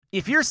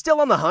If you're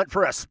still on the hunt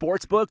for a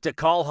sports book to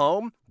call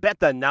home,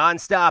 bet the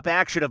nonstop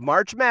action of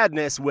March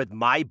Madness with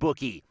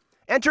MyBookie.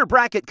 Enter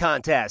bracket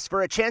contests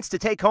for a chance to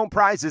take home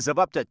prizes of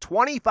up to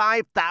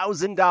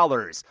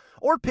 $25,000,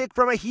 or pick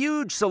from a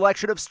huge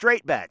selection of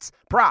straight bets,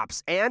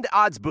 props, and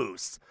odds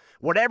boosts.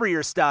 Whatever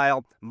your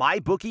style,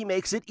 MyBookie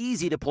makes it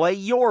easy to play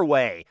your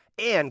way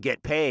and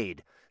get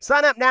paid.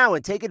 Sign up now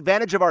and take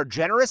advantage of our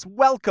generous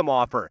welcome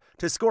offer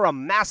to score a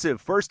massive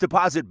first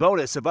deposit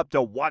bonus of up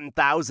to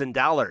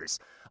 $1,000.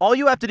 All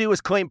you have to do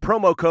is claim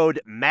promo code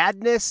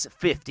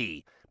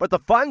MADNESS50. But the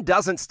fun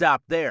doesn't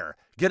stop there.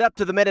 Get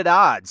up-to-the-minute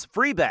odds,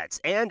 free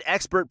bets, and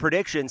expert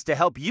predictions to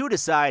help you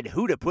decide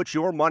who to put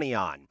your money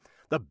on.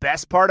 The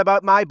best part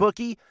about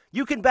MyBookie?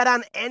 You can bet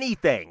on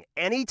anything,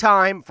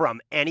 anytime, from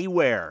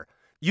anywhere.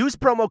 Use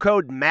promo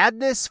code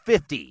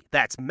MADNESS50,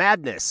 that's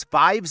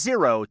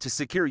MADNESS50, to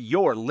secure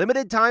your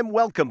limited-time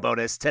welcome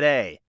bonus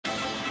today.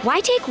 Why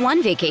take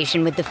one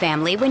vacation with the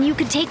family when you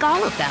could take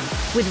all of them?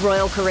 With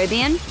Royal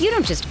Caribbean, you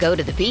don't just go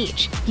to the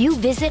beach. You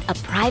visit a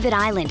private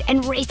island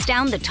and race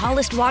down the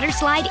tallest water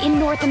slide in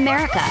North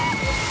America.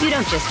 You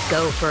don't just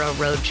go for a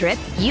road trip.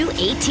 You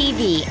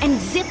ATV and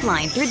zip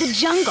line through the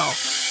jungle.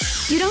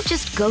 You don't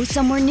just go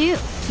somewhere new.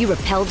 You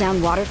rappel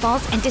down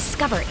waterfalls and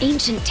discover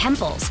ancient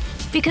temples.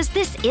 Because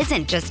this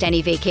isn't just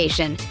any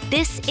vacation.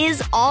 This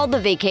is all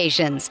the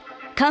vacations.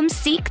 Come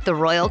seek the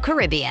Royal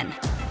Caribbean.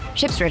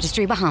 Ships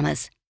Registry,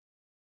 Bahamas.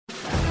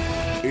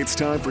 It's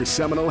time for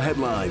Seminole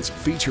Headlines,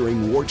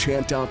 featuring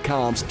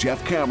WarChant.com's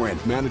Jeff Cameron,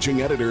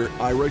 managing editor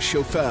Ira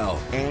Schofel,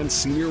 and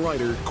senior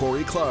writer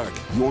Corey Clark.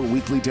 Your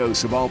weekly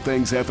dose of all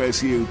things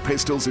FSU,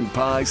 pistols, and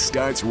pies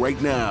starts right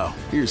now.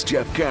 Here's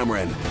Jeff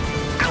Cameron.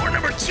 Hour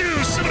number 2,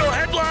 Seminole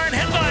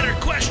Headliner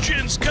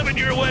questions coming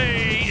your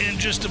way in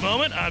just a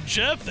moment. I'm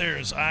Jeff.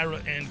 There's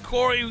Ira and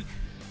Corey.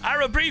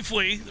 Ira,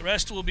 briefly. The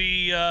rest will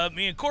be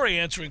me and Corey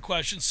answering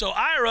questions. So,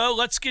 Ira,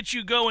 let's get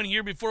you going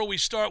here. Before we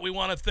start, we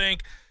want to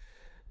thank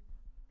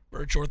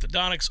Birch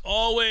Orthodontics,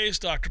 always.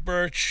 Dr.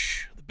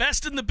 Birch, the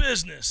best in the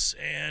business,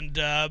 and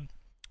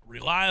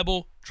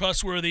reliable,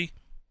 trustworthy,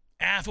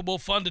 affable,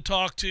 fun to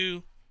talk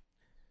to.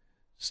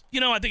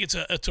 You know, I think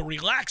it's a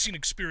relaxing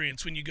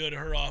experience when you go to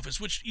her office,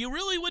 which you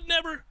really would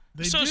never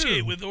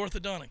associate with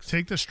orthodontics.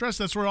 Take the stress.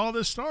 That's where all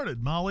this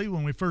started. Molly,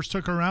 when we first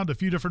took her around a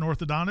few different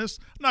orthodontists,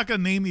 I'm not going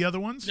to name the other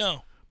ones.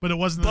 No. But it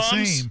wasn't the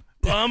same.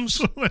 Bums.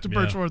 So we went to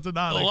Birch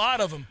Orthodontics. A lot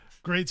of them.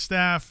 Great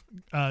staff.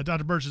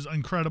 Dr. Birch is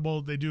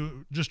incredible. They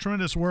do just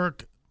tremendous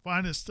work.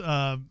 Finest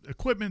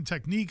equipment,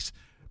 techniques,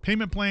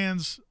 payment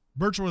plans.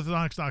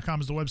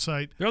 BirchOrthodontics.com is the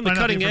website. They're on the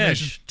cutting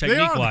edge,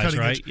 technique-wise,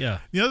 right? Edge. Yeah.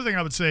 The other thing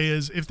I would say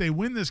is if they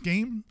win this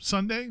game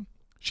Sunday,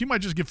 she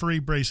might just give free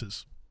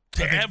braces.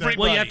 Everybody.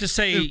 Well, you have to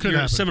say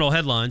your Seminole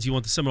Headlines. You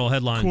want the Seminole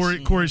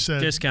Headlines Corey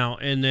said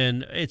discount, and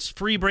then it's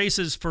free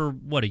braces for,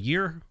 what, a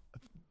year?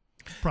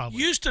 Probably.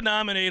 Used to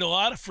nominate a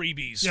lot of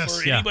freebies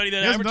for Yeah. anybody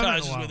that He hasn't done it in a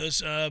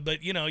advertises with us,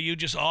 but you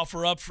just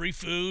offer up free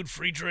food,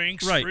 free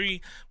drinks, Right.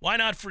 free. Why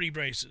not free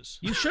braces?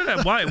 You should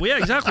have. Why? Yeah,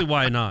 exactly.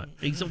 Why not?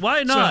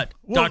 Why not,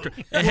 Doctor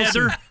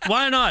Heather?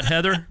 Why not,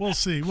 Heather? We'll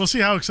see. We'll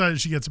see how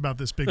excited she gets about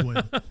this big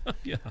win.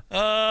 Yeah.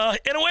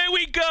 And away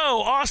we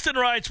go. Austin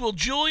writes, will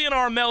Julian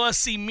Armella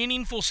see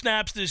meaningful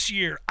snaps this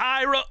year?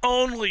 Ira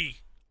only.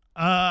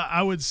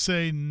 I would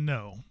say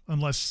no,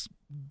 unless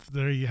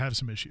there you have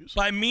some issues.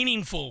 By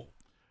meaningful.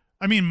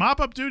 I mean,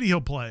 mop-up duty, he'll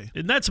play.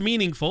 And that's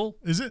meaningful.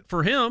 Is it?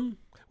 For him.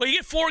 Well, you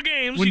get 4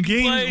 games. When you can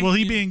games, play. well,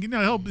 he being, he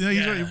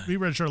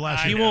redshirted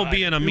last year. He won't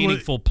be in a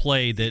meaningful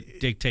play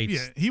that dictates.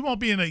 Yeah, he won't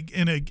be in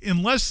a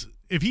unless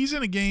if he's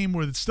in a game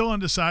where it's still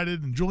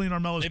undecided and Julian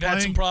Armella's They've playing.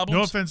 had some problems.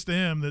 No offense to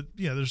him,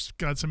 there's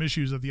got some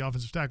issues at the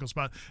offensive tackle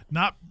spot.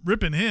 Not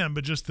ripping him,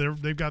 but just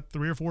they've got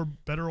 3 or 4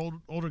 better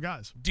older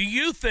guys.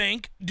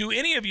 Do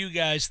any of you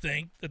guys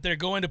think that they're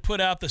going to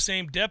put out the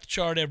same depth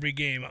chart every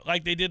game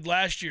like they did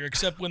last year,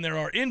 except when there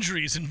are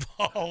injuries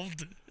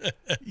involved?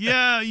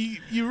 Yeah,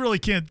 you really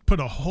can't put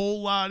a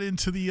whole lot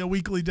into the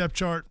weekly depth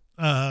chart.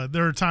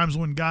 There are times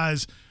when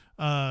guys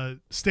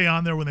stay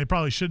on there when they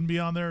probably shouldn't be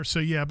on there. So,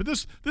 yeah, but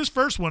this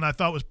first one I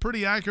thought was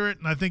pretty accurate,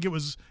 and I think it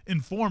was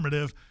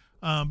informative.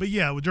 But,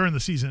 yeah, during the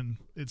season,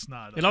 it's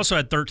not. It also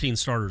had 13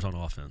 starters on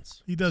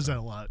offense. He does that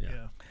a lot,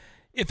 yeah.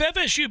 If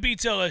FSU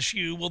beats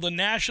LSU, will the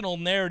national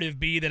narrative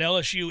be that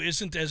LSU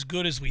isn't as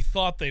good as we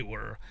thought they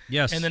were?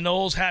 Yes. And the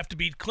Noles have to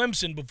beat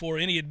Clemson before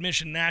any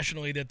admission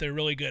nationally that they're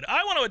really good.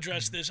 I want to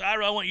address this.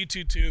 Ira, I want you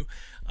to too.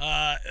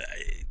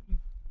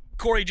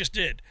 Corey just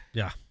did.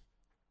 Yeah.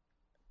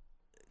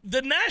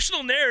 The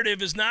national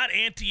narrative is not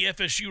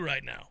anti-FSU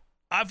right now.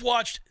 I've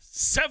watched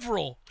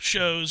several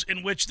shows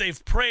in which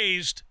they've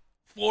praised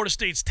Florida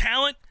State's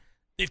talent.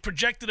 They've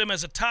projected them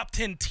as a top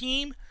 10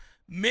 team.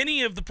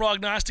 Many of the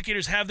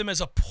prognosticators have them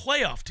as a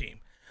playoff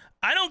team.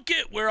 I don't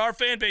get where our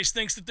fan base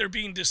thinks that they're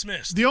being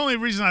dismissed. The only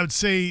reason I would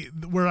say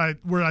where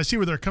I see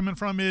where they're coming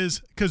from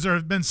is because there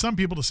have been some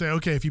people to say,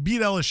 okay, if you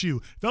beat LSU,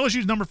 if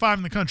LSU's number 5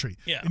 in the country,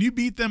 and you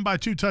beat them by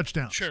 2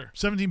 touchdowns,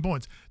 17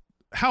 points,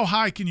 how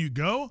high can you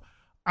go?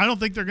 I don't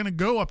think they're going to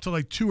go up to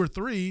like 2 or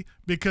 3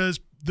 because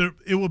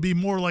it will be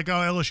more like, oh,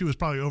 LSU was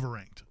probably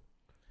overranked.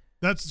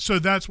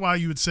 That's why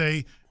you would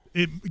say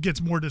it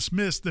gets more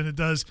dismissed than it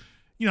does.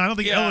 I don't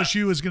think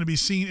LSU is going to be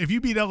seen. If you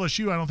beat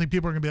LSU, I don't think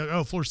people are going to be like,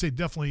 oh, Florida State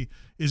definitely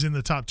is in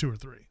the top 2 or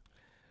 3.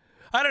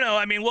 I don't know.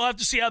 I mean, we'll have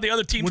to see how the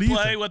other teams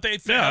play, what they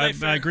think.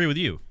 Yeah, I agree with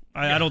you.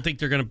 I don't think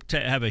they're going to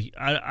have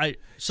a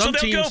so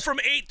they'll go from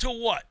 8 to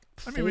what?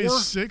 I mean, maybe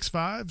 6,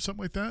 5,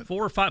 something like that.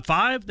 4 or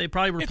 5. They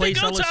probably replace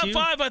LSU. If they go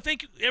top 5, I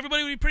think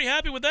everybody would be pretty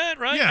happy with that,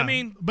 right?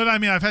 Yeah, but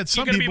I've had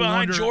some people be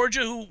behind wonder,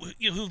 Georgia,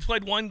 who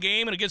played one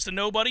game and against a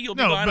nobody. You'll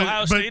be behind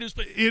Ohio State.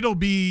 It'll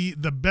be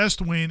the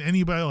best win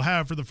anybody will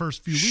have for the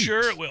first few weeks.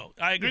 Sure, it will.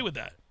 I agree with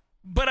that.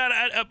 But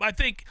I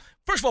think,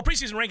 first of all,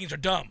 preseason rankings are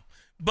dumb.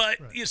 But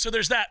so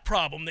there's that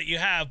problem that you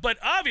have. But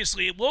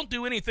obviously, it won't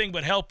do anything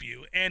but help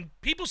you. And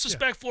people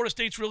suspect Florida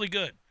State's really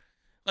good.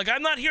 Like,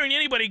 I'm not hearing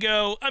anybody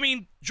go, I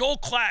mean, Joel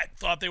Klatt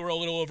thought they were a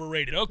little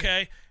overrated.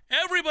 Okay.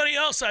 Everybody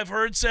else I've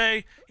heard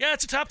say, yeah,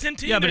 it's a top 10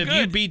 team. Yeah, but if good.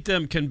 you beat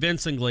them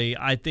convincingly,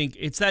 I think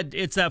it's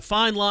that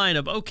fine line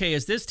of, okay,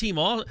 is this team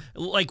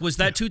was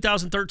that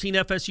 2013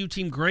 FSU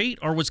team great,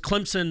 or was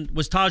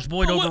Taj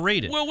Boyd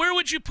overrated? Well, where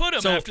would you put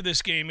them after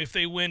this game if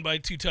they win by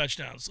 2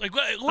 touchdowns? Like,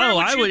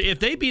 I would if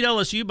they beat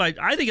LSU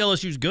I think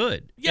LSU's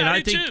good. Yeah,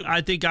 and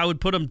I think I would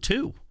put them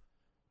 2.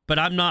 But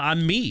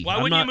I'm me. Why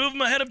wouldn't you move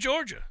them ahead of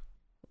Georgia?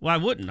 Well, I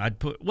wouldn't.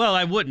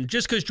 I wouldn't.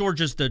 Just because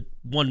Georgia's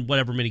won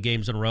whatever many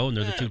games in a row, and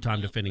they're the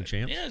 2-time defending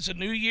champs. Yeah, it's a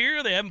new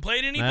year. They haven't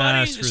played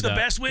anybody. It's the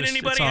best win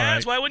anybody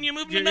has. Why wouldn't you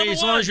move them to number 1?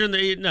 As long as you're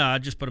in the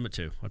I'd just put them at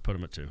 2. I'd put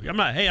them at 2. I'm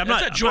not. Hey, I'm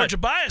That's not. That Georgia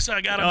bias I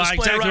got on display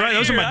exactly right.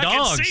 Those here. are my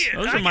dogs.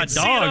 Those are my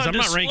dogs. I'm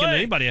not ranking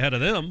anybody ahead of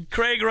them.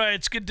 Craig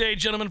writes, "Good day,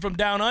 gentlemen from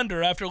Down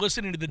Under. After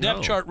listening to the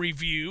depth chart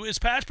review, is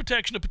pass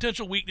protection a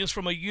potential weakness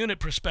from a unit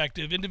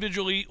perspective,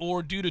 individually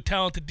or due to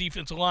talented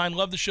defensive line?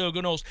 Love the show. Go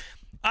Noles."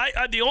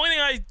 The only thing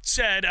I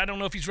said, I don't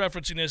know if he's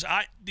referencing this,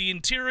 the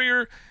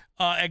interior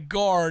at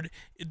guard,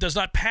 it does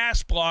not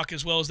pass block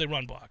as well as they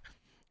run block.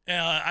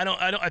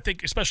 I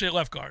think, especially at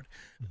left guard.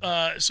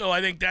 So I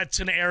think that's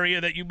an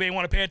area that you may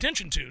want to pay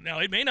attention to. Now,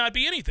 it may not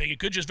be anything. It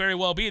could just very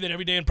well be that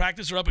every day in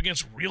practice they're up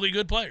against really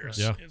good players.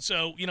 Yeah. And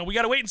so, we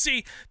got to wait and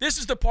see. This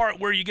is the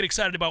part where you get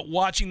excited about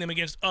watching them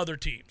against other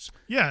teams.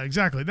 Yeah,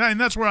 exactly. And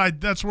that's where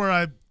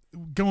I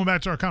going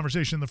back to our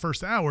conversation in the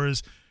first hour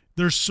is,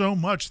 there's so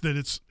much that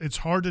it's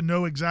hard to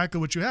know exactly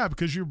what you have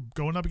because you're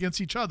going up against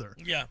each other.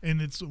 Yeah.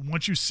 And it's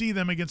once you see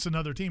them against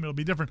another team, it'll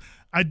be different.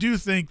 I do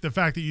think the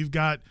fact that you've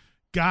got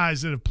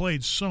guys that have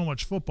played so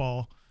much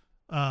football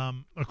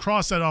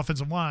across that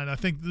offensive line, I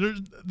think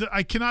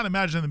I cannot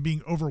imagine them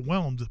being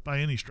overwhelmed by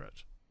any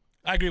stretch.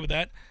 I agree with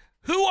that.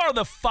 Who are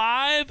the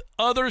 5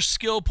 other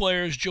skill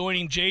players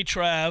joining Jay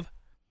Trav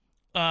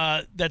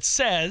that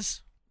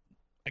says,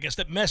 I guess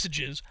that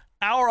messages,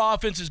 our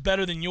offense is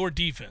better than your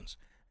defense?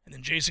 And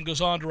then Jason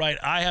goes on to write,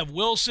 I have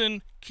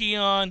Wilson,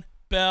 Keon,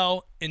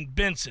 Bell, and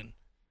Benson,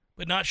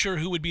 but not sure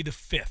who would be the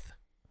 5th.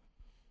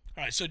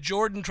 All right, so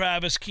Jordan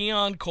Travis,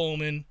 Keon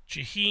Coleman,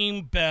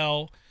 Jaheim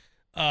Bell,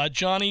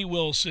 Johnny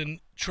Wilson,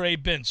 Trey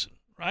Benson,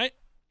 right?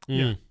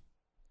 Yeah.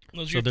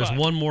 Those are so your there's 5.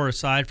 one more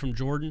aside from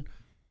Jordan.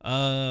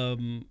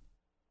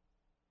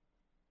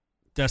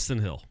 Destin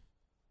Hill.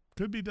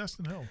 Could be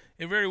Destin Hill.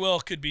 It very well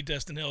could be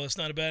Destin Hill. That's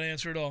not a bad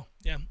answer at all.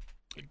 Yeah.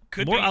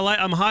 Could be.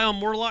 I'm high on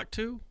Morlock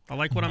too. I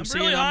like what I'm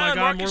seeing really on my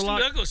guy Marcus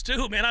Morlock. Douglas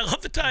too, man. I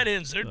love the tight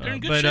ends. They're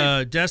in good shape.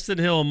 But Destin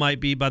Hill might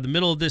be by the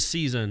middle of this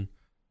season.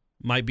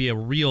 Might be a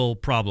real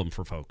problem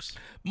for folks.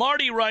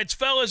 Marty writes,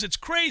 fellas, it's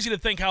crazy to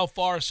think how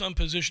far some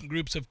position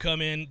groups have come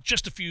in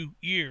just a few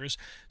years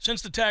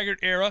since the Taggart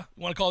era.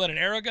 You want to call that an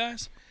era,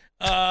 guys?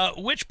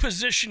 Which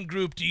position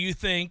group do you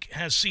think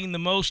has seen the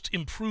most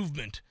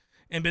improvement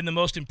and been the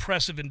most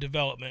impressive in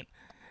development?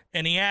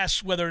 And he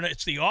asks whether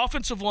it's the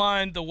offensive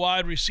line, the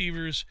wide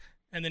receivers,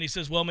 and then he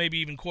says, well, maybe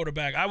even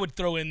quarterback. I would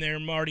throw in there,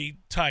 Marty,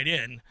 tight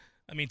end.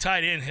 I mean,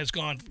 tight end has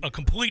gone a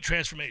complete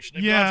transformation.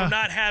 They've gone from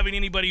not having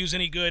anybody who's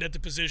any good at the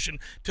position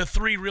to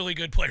 3 really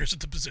good players at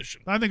the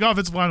position. I think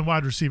offensive line and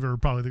wide receiver are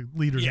probably the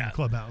leaders in the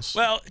clubhouse.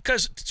 Well,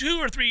 because 2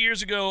 or 3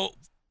 years ago,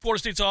 Florida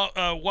State's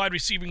wide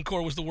receiving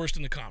core was the worst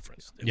in the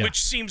conference,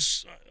 which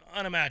seems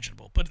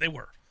unimaginable, but they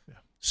were. Yeah.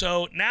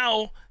 So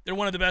now they're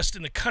one of the best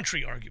in the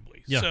country,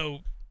 arguably. Yeah. So,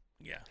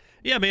 yeah.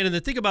 Yeah, man, and the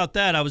thing about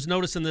that, I was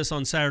noticing this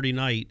on Saturday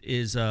night,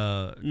 is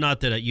not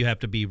that you have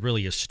to be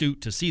really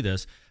astute to see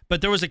this, but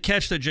there was a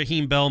catch that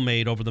Jaheim Bell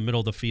made over the middle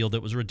of the field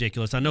that was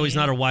ridiculous. I know he's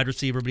not a wide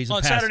receiver, but he's a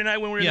pass. On Saturday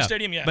night when we were in the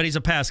stadium, but he's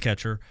a pass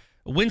catcher.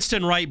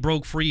 Winston Wright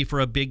broke free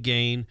for a big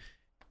gain.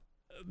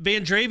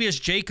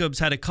 Vandrevius Jacobs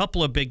had a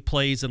couple of big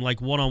plays and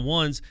like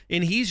one-on-ones,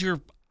 and he's your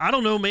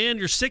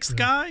 6th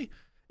guy.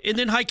 And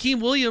then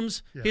Hakeem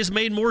Williams has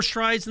made more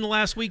strides in the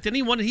last week than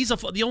anyone. He's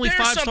the only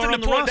 5-star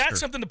on the roster. That's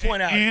something to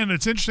point out. And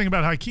it's interesting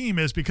about Hakeem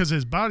is because of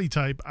his body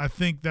type, I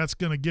think that's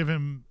going to give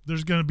him –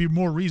 there's going to be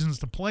more reasons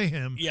to play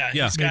him. Yeah,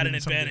 he's got an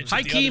advantage.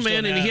 Hakeem,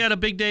 man, and he had a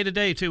big day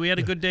today, too. He had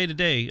a good day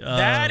today.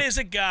 That is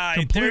a guy.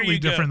 Completely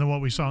different than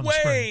what we saw in the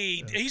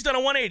spring. He's done a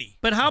 180.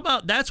 But how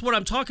about – that's what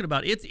I'm talking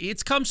about.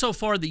 It's come so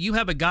far that you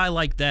have a guy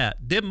like that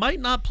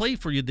might not play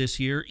for you this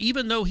year,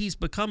 even though he's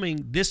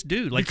becoming this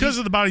dude. Because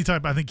of the body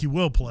type, I think he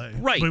will play.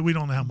 Right. But we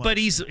don't know how much. But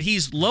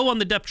he's low on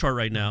the depth chart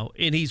right now,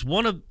 and he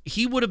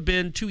would have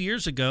been 2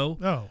 years ago.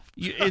 Oh.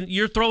 And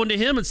you're throwing to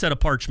him instead of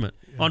Parchment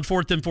on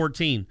 4th and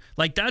 14.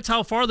 Like, that's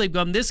how far they've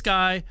gone. This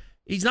guy,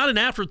 he's not an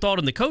afterthought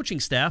in the coaching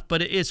staff,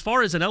 but as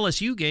far as an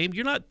LSU game,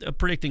 you're not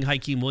predicting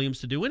Hakeem Williams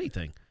to do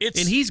anything. And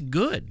he's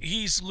good.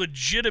 He's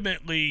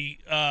legitimately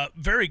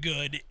very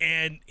good,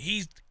 and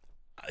he's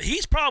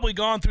probably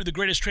gone through the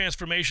greatest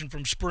transformation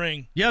from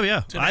spring. Yeah.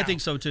 To now. I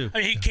think so, too. I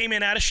mean, he came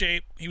in out of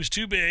shape. He was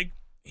too big.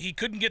 He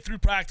couldn't get through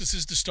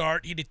practices to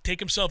start. He had to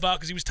take himself out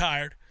because he was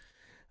tired.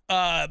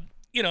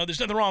 There's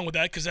nothing wrong with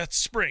that because that's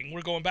spring.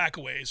 We're going back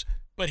a ways.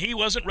 But he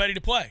wasn't ready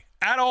to play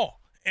at all.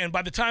 And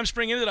by the time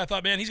spring ended, I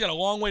thought, man, he's got a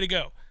long way to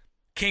go.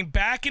 Came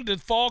back into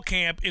fall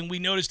camp, and we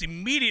noticed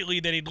immediately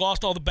that he'd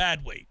lost all the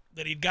bad weight,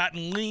 that he'd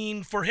gotten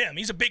lean for him.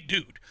 He's a big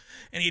dude.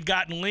 And he'd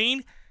gotten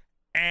lean,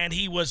 and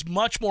he was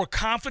much more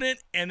confident.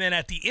 And then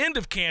at the end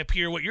of camp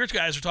here, what your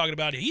guys are talking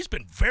about, he's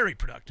been very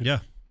productive. Yeah.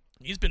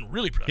 He's been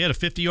really productive. He had a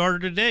 50-yarder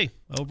today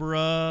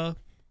over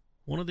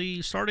one of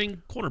the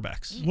starting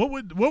cornerbacks. What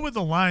would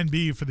the line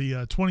be for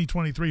the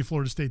 2023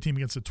 Florida State team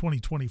against the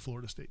 2020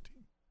 Florida State team?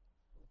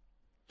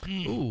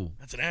 Ooh.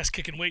 That's an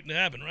ass-kicking waiting to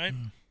happen, right?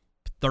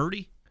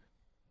 30?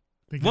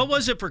 What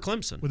was it for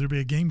Clemson? Would there be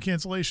a game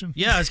cancellation?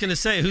 Yeah, I was going to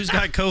say, who's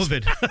got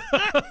COVID?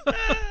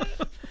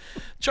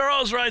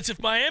 Charles writes,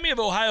 if Miami of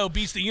Ohio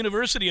beats the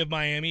University of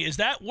Miami, is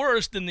that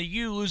worse than the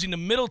U losing to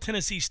Middle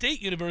Tennessee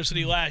State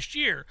University last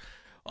year?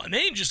 And they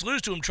didn't just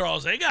lose to him,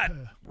 Charles. They got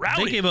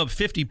rowdy. They gave up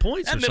 50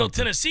 points That or Middle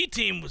something. Tennessee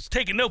team was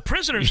taking no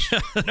prisoners,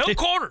 no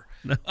quarter.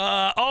 No.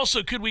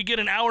 Also, could we get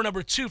an hour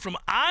number 2 from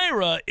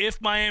Ira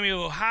if Miami of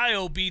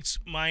Ohio beats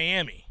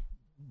Miami?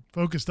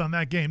 Focused on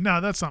that game.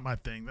 No, that's not my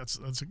thing. That's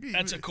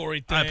a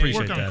Corey thing. I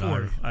appreciate Work on that,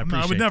 Corey.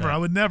 Ira. I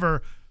would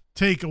never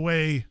take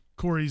away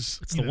Corey's.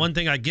 It's the one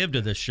thing I give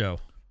to this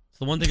show. It's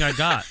the one thing I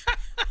got.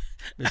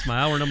 It's my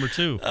hour number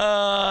 2.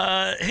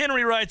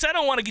 Henry writes, I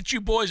don't want to get you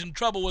boys in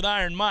trouble with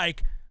Iron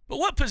Mike, but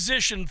what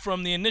position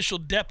from the initial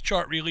depth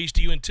chart release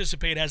do you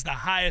anticipate has the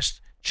highest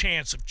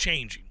chance of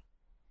changing?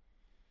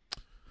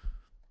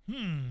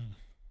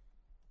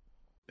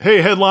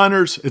 Hey,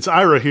 headliners, it's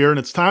Ira here, and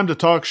it's time to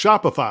talk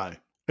Shopify.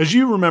 As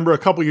you remember, a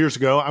couple years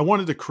ago, I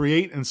wanted to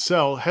create and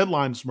sell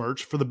headlines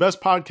merch for the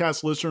best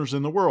podcast listeners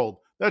in the world.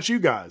 That's you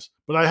guys.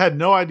 But I had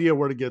no idea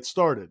where to get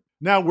started.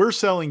 Now we're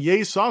selling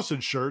Yay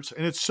Sausage shirts,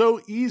 and it's so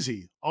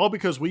easy, all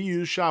because we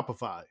use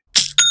Shopify.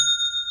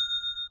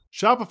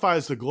 Shopify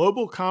is the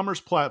global commerce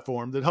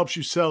platform that helps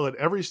you sell at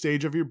every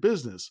stage of your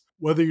business.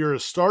 Whether you're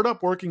a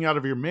startup working out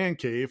of your man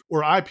cave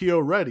or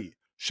IPO ready,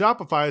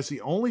 Shopify is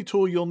the only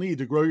tool you'll need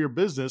to grow your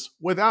business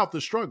without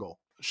the struggle.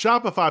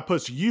 Shopify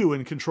puts you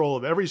in control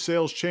of every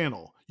sales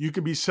channel. You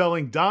could be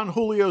selling Don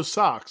Julio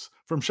socks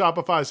from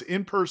Shopify's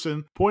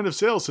in-person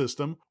point-of-sale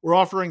system or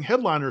offering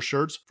headliner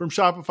shirts from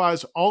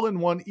Shopify's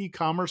all-in-one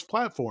e-commerce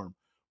platform.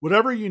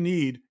 Whatever you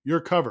need, you're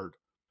covered.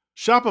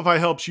 Shopify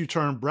helps you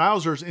turn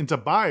browsers into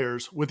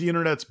buyers with the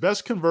internet's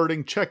best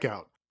converting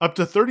checkout, up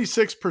to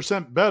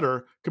 36%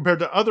 better compared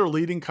to other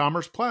leading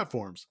commerce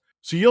platforms.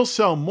 So you'll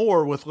sell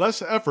more with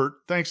less effort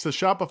thanks to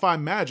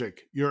Shopify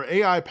Magic, your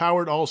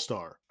AI-powered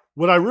all-star.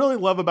 What I really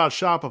love about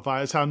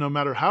Shopify is how no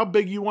matter how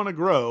big you want to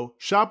grow,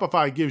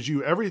 Shopify gives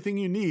you everything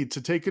you need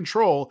to take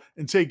control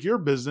and take your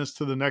business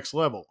to the next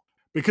level.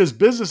 Because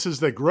businesses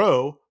that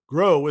grow,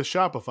 grow with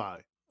Shopify.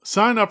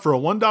 Sign up for a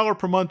 $1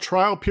 per month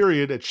trial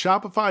period at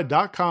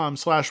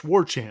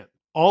shopify.com/warchant,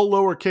 all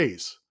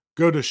lowercase.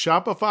 Go to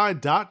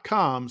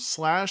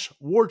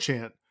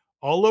shopify.com/warchant,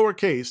 all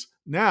lowercase,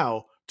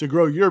 now to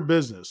grow your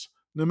business,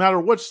 no matter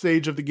what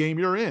stage of the game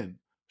you're in.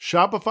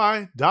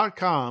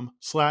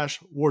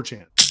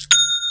 Shopify.com/warchant.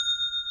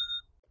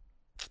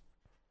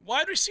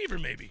 Wide receiver,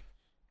 maybe.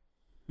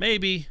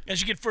 Maybe.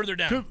 As you get further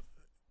down.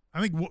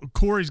 I think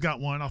Corey's got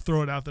one. I'll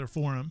throw it out there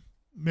for him.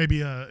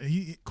 Maybe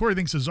Corey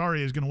thinks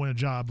Azaria is going to win a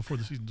job before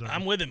the season's over.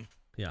 I'm with him.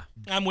 Yeah.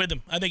 I'm with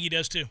him. I think he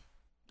does too.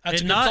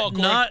 That's and a good call,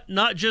 Corey.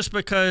 not just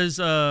because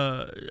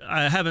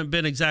I haven't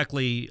been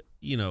exactly,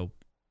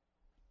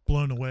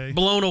 blown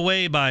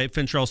away by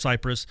Fintrell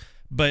Cypress,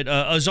 but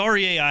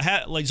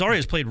Azaria,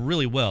 Azaria's played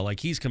really well.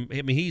 Like he's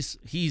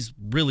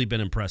really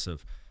been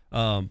impressive.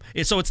 And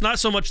so it's not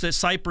so much that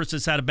Cypress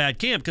has had a bad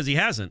camp because he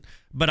hasn't,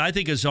 but I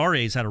think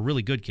Azaria's had a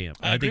really good camp.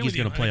 I think he's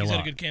going to play a lot. He's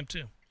had a good camp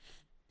too.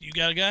 You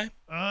got a guy?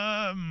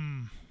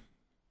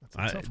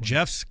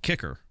 Jeff's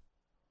kicker.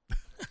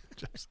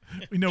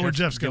 We know where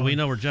Jeff's going. We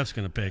know where Jeff's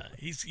going to pick.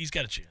 He's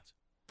got a chance.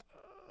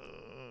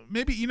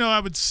 Maybe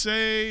I would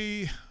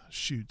say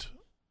shoot.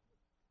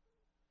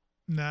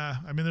 Nah,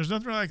 I mean, there's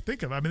nothing really I can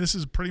think of. I mean, this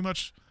is pretty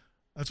much.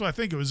 That's what I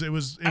think it was.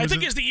 I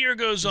think as the year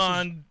goes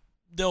on,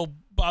 they'll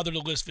bother to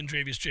list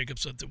Vendravius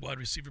Jacobs at the wide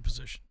receiver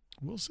position.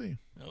 We'll see.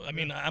 I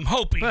mean, I'm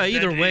hoping. Well,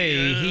 either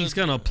way, he's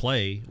going to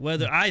play.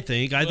 I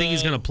think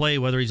he's going to play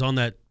whether he's on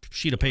that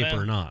sheet of paper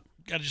or not.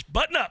 Got to just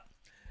button up.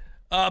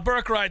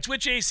 Burke writes,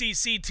 which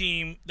ACC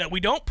team that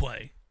we don't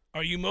play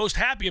are you most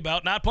happy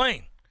about not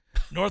playing?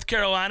 North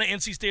Carolina,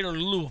 NC State, or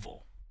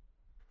Louisville?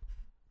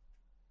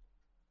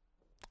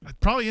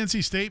 Probably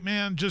NC State,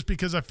 man, just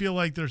because I feel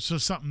like there's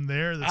just something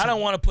there. I don't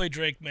want to play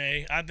Drake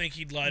May. I think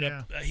he'd light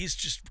up. He's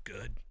just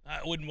good. I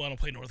wouldn't want to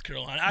play North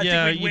Carolina. I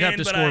think we'd you'd have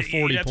to score 40 you'd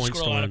points have to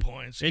score a lot of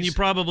points. And you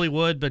probably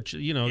would, but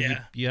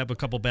you have a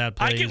couple bad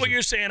plays. I get what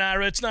you're saying,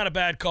 Ira. It's not a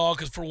bad call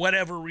because for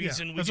whatever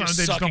reason we just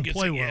suck against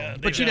play it. well. Yeah,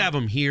 but you'd have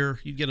him here.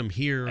 You'd get him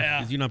here.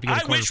 Yeah. You're not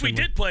I wish we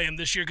did play him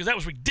this year because that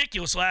was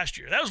ridiculous last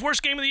year. That was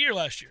worst game of the year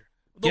last year.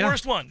 The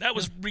worst one. That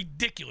was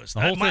ridiculous.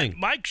 The whole thing.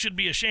 Mike should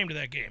be ashamed of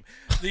that game.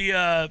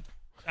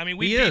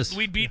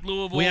 We beat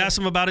Louisville. We asked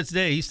him about it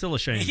today. He's still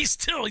ashamed. He's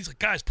like,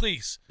 guys,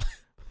 please.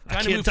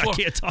 I can't talk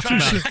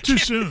about it. Too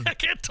soon. I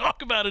can't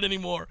talk about it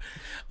anymore.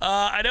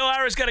 I know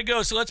Ira's got to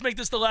go, so let's make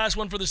this the last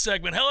one for the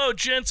segment. Hello,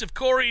 gents. If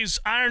Corey's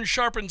iron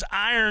sharpens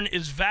iron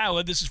is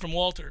valid, this is from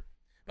Walter.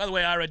 By the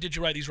way, Ira, did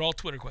you write? These are all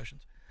Twitter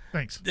questions.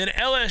 Thanks. Then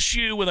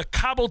LSU, with a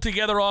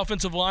cobbled-together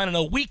offensive line and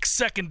a weak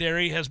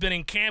secondary, has been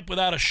in camp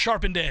without a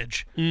sharpened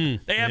edge. They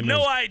have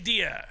no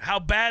idea how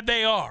bad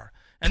they are,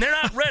 and they're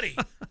not ready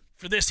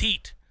for this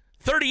heat.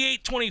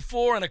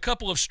 38-24 and a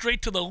couple of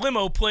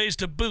straight-to-the-limo plays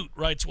to boot,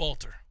 writes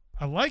Walter.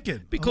 I like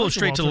it. Be cool if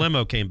straight to the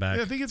limo came back.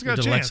 Yeah, I think it's got a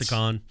the chance.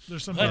 lexicon.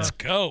 Let's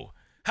go.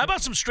 How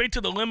about some straight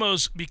to the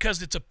limos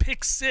because it's a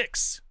pick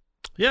six?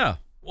 Yeah.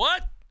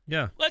 What?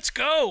 Yeah. Let's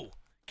go.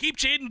 Keep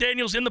Jaden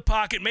Daniels in the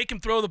pocket. Make him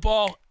throw the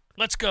ball.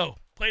 Let's go.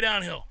 Play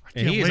downhill.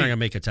 And he's not going to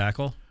make a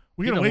tackle.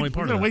 We're going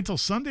to wait till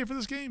Sunday for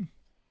this game?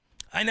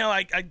 I know.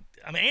 I'm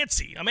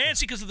antsy. I'm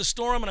antsy because of the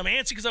storm, and I'm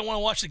antsy because I want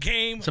to watch the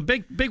game. It's a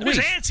big week. It's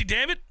antsy,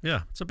 damn it.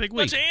 Yeah, it's a big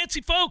week. Bunch of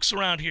antsy folks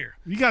around here.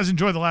 You guys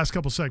enjoy the last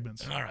couple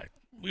segments. All right.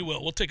 We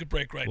will. We'll take a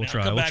break right now.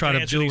 We'll try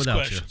to do it without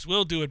questions.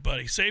 We'll do it,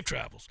 buddy. Safe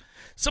travels.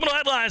 Seminole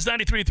Headlines,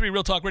 93.3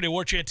 Real Talk Radio,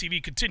 War Chant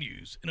TV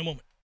continues in a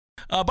moment.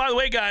 By the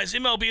way, guys,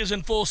 MLB is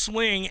in full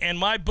swing, and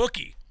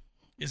MyBookie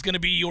is going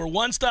to be your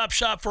one-stop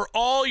shop for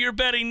all your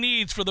betting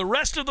needs for the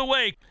rest of the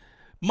way.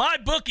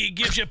 MyBookie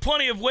gives you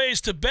plenty of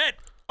ways to bet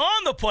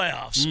on the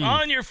playoffs,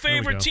 on your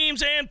favorite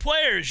teams and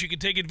players. You can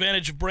take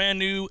advantage of brand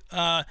new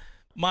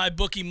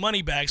MyBookie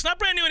money bags. Not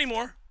brand new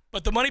anymore,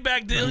 but the money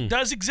bag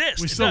does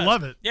exist. We still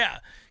love it. Yeah.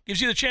 Gives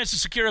you the chance to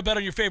secure a bet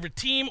on your favorite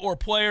team or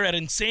player at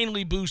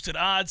insanely boosted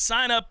odds.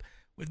 Sign up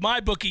with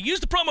MyBookie. Use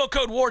the promo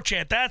code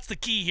WARCHANT. That's the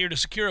key here to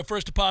secure a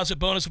first deposit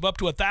bonus of up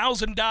to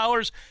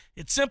 $1,000.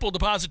 It's simple.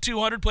 Deposit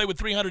 $200, play with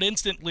 $300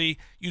 instantly.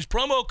 Use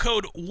promo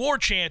code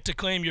WARCHANT to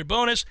claim your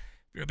bonus.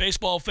 If you're a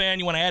baseball fan,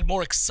 you want to add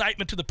more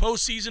excitement to the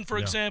postseason, for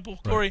example,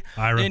 Corey,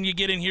 then you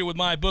get in here with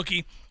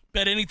MyBookie.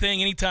 Bet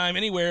anything, anytime,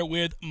 anywhere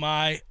with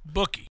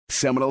MyBookie.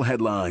 Seminole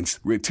Headlines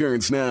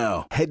returns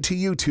now. Head to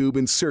YouTube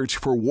and search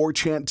for War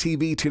Chant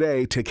TV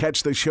today to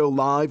catch the show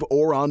live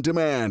or on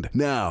demand.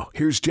 Now,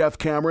 here's Jeff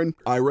Cameron,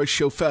 Ira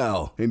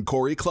Schofel, and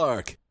Corey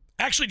Clark.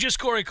 Actually, just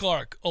Corey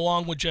Clark,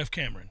 along with Jeff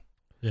Cameron.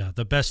 Yeah,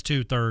 the best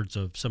 2/3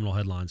 of Seminole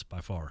Headlines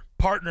by far.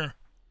 Partner,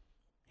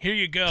 here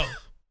you go.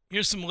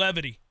 Here's some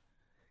levity.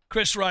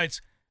 Chris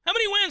writes, how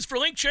many wins for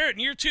Link Charrett in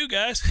year 2,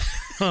 guys?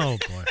 Oh,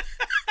 boy.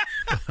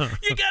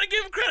 You got to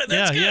give him credit.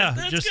 That's good. Yeah,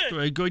 That's just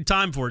good. a good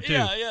time for it, too.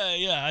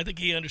 Yeah. I think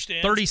he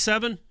understands.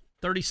 37,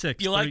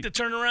 36. You like the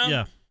turnaround?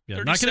 Yeah.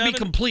 Not going to be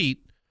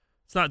complete.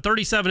 It's not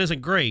 37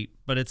 isn't great,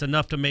 but it's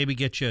enough to maybe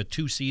get you a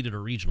 2-seeded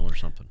or regional or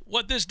something.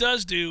 What this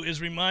does do is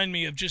remind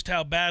me of just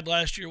how bad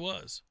last year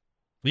was.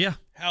 Yeah.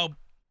 How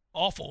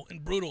awful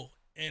and brutal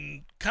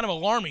and kind of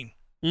alarming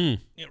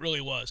it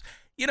really was.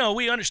 You know,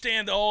 we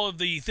understand all of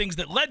the things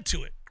that led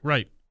to it.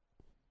 Right.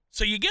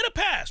 So you get a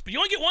pass, but you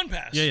only get one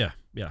pass. Yeah.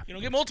 You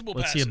don't get multiple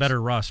passes. Let's see a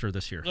better roster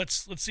this year.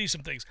 Let's see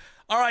some things.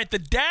 All right, the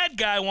dad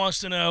guy wants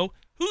to know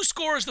who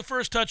scores the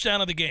first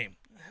touchdown of the game.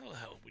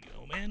 Hell would you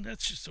know, man?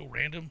 That's just so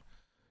random.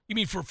 You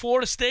mean for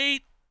Florida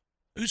State?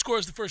 Who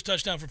scores the first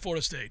touchdown for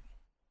Florida State?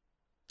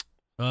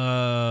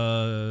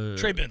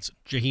 Trey Benson.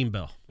 Jaheim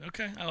Bell.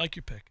 Okay, I like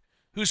your pick.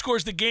 Who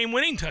scores the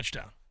game-winning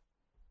touchdown?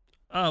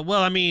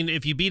 Well, I mean,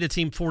 if you beat a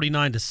team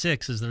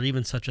 49-6, is there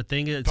even such a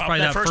thing? It's probably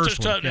that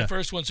first one. That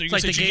first one. So it's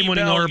like the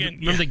game-winning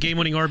remember the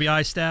game-winning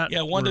RBI stat? Yeah,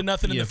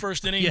 1-0 in the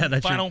first inning. Yeah,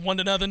 that's final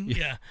 1-0.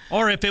 Yeah.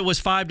 Or if it was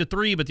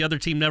 5-3, but the other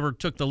team never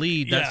took the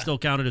lead, that still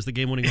counted as the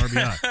game-winning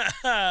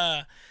RBI.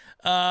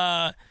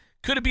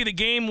 Could it be the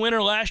game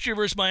winner last year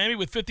versus Miami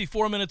with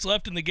 54 minutes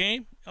left in the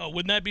game? Oh,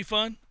 wouldn't that be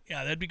fun?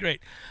 Yeah, that'd be great.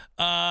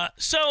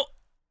 So,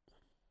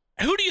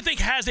 who do you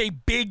think has a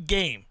big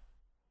game?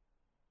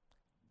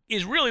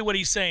 Is really what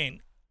he's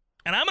saying.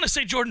 And I'm going to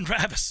say Jordan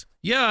Travis.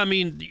 Yeah, I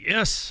mean,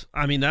 yes.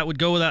 I mean, that would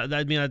go without.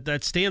 I mean,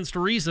 that stands to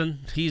reason.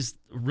 He's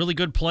a really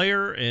good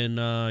player, and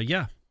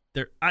yeah,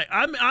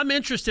 I'm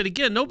interested.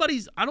 Again,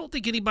 I don't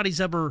think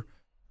anybody's ever.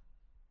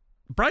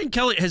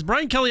 Has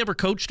Brian Kelly ever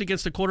coached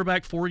against a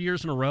quarterback 4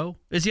 years in a row?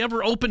 Has he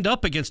ever opened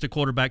up against a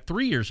quarterback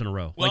 3 years in a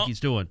row, like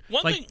he's doing?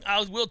 One thing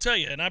I will tell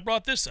you, and I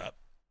brought this up,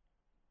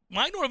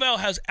 Mike Norvell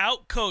has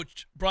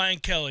outcoached Brian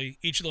Kelly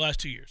each of the last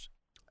 2 years.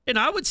 And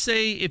I would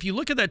say, if you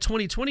look at that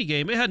 2020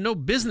 game, it had no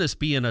business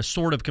being a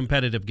sort of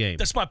competitive game.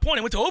 That's my point.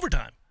 It went to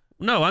overtime.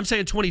 No, I'm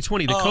saying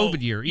 2020, the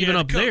COVID year, even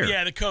up there.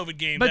 Yeah, the COVID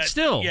game. But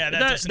still,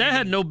 that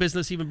had no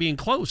business even being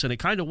close, and it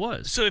kind of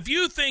was. So if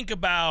you think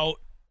about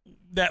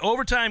that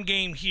overtime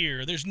game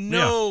here, there's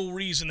no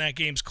reason that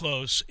game's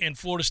close, and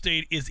Florida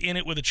State is in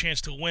it with a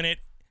chance to win it.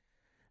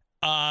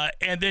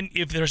 And then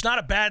if there's not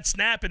a bad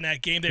snap in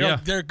that game,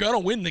 they're going to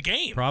win the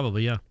game.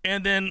 Probably, yeah.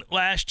 And then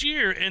last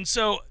year, and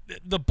so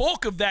the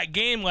bulk of that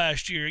game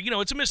last year,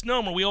 it's a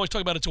misnomer. We always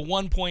talk about it's a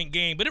 1-point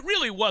game, but it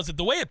really wasn't.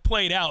 The way it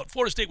played out,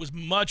 Florida State was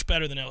much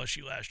better than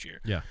LSU last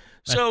year. Yeah.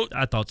 So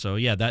I thought so.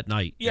 Yeah, that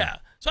night. Yeah.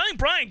 So I think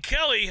Brian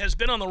Kelly has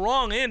been on the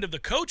wrong end of the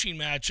coaching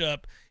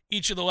matchup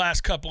each of the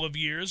last couple of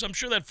years. I'm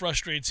sure that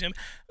frustrates him.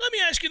 Let me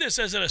ask you this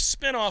as a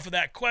spin-off of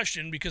that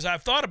question, because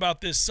I've thought about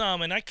this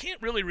some, and I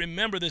can't really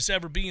remember this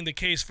ever being the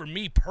case for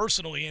me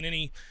personally in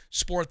any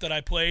sport that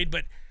I played,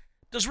 but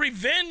does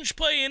revenge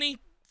play any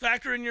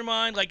factor in your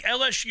mind? Like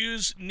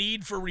LSU's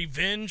need for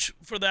revenge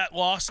for that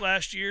loss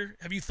last year?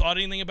 Have you thought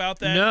anything about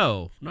that?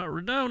 No, not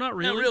really. Not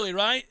really,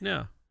 right?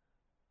 No.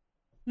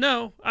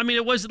 I mean,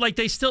 it was like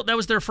that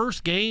was their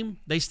first game.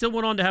 They still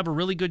went on to have a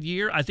really good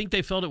year. I think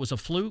they felt it was a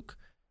fluke.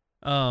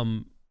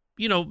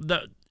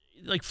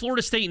 Like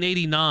Florida State in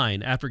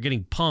 '89 after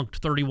getting punked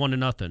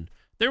 31-0.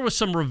 There was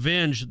some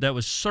revenge that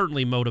was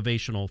certainly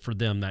motivational for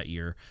them that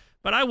year.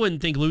 But I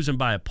wouldn't think losing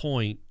by a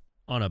point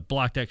on a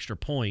blocked extra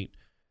point.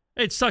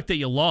 It sucked that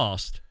you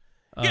lost.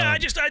 Yeah, I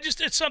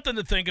just it's something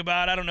to think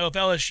about. I don't know if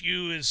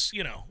LSU is,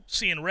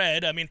 seeing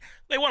red. I mean,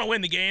 they want to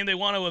win the game. They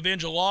want to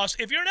avenge a loss.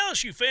 If you're an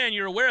LSU fan,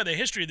 you're aware of the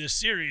history of this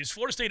series.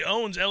 Florida State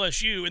owns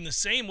LSU in the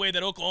same way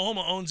that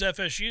Oklahoma owns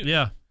FSU.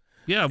 Yeah.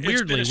 Yeah,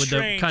 weirdly, with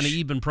the kind of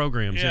even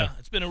programs. Yeah,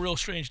 it's been a real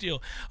strange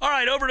deal. All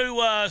right, over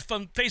to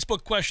from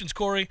Facebook questions,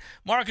 Corey.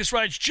 Marcus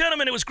writes,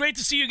 gentlemen, it was great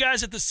to see you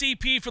guys at the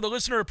CP for the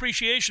listener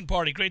appreciation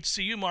party. Great to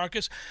see you,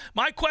 Marcus.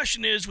 My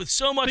question is, with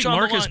so much on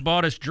the line... Marcus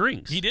bought us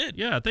drinks. He did.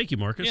 Yeah, thank you,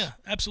 Marcus. Yeah,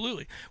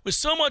 absolutely. With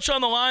so much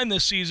on the line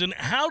this season,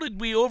 how did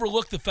we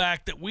overlook the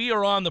fact that we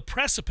are on the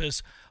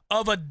precipice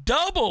of a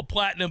double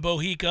Platinum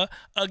Bohica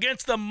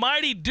against the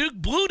mighty Duke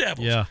Blue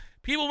Devils? Yeah.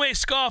 People may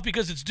scoff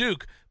because it's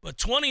Duke, but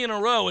 20 in a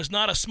row is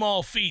not a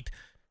small feat.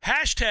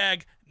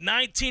 Hashtag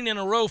 19 in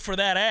a row for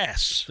that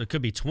ass. It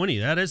could be 20.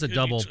 That is a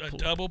double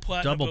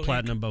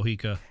Platinum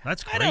Bohica.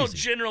 That's crazy. I don't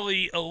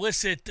generally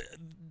elicit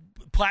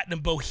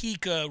Platinum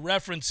Bohica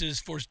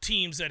references for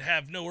teams that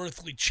have no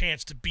earthly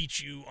chance to beat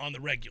you on the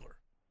regular.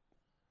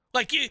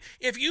 Like,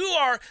 if you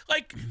are,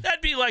 like, that'd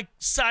be like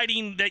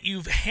citing that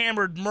you've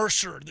hammered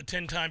Mercer the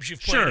 10 times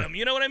you've played him.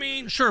 You know what I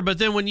mean? Sure, but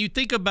then when you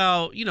think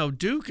about,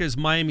 Duke is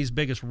Miami's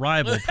biggest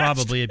rival,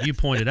 probably, if you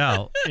pointed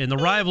out. And the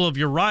rival of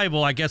your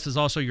rival, I guess, is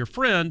also your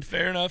friend.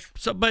 Fair enough.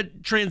 So,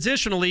 but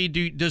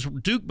transitionally, does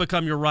Duke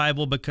become your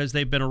rival because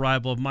they've been a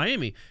rival of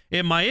Miami?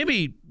 In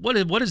Miami, what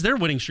is their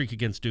winning streak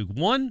against Duke?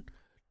 1?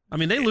 I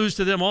mean, they lose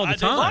to them all the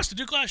time. They lost to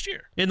Duke last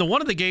year. In one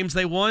of the games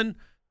they won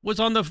was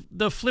on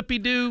the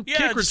flippy-do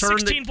kick return.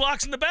 16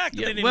 blocks in the back that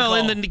they didn't call.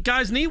 And the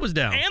guy's knee was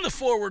down. And the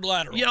forward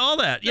lateral. Yeah, all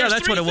that. Yeah,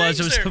 that's what it was.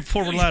 It was a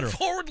forward lateral.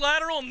 Forward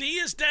lateral, knee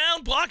is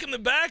down, blocking the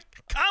back,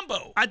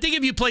 combo. I think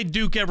if you played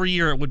Duke every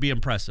year, it would be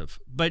impressive.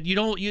 But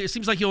it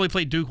seems like you only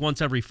play Duke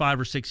once every 5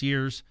 or 6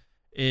 years.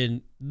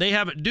 And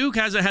Duke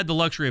hasn't had the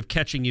luxury of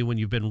catching you when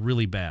you've been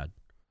really bad.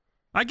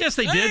 I guess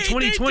they did.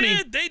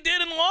 2020. They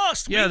did and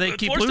lost. Yeah, they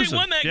keep losing. They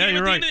won that game.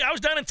 You're right. I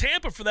was down in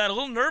Tampa for that, a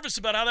little nervous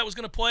about how that was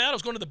going to play out. I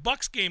was going to the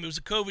Bucks game. It was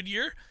a COVID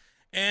year.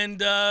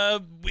 And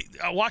I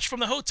watched from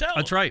the hotel.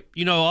 That's right.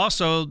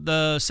 Also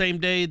the same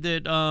day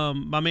that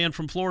my man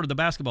from Florida, the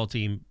basketball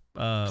team,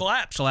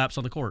 collapsed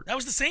on the court. That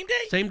was the same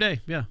day? Same day,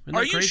 yeah.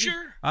 Are you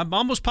sure? I'm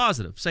almost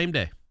positive. Same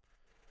day.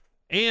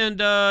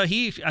 And I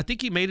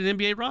think he made an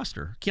NBA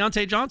roster.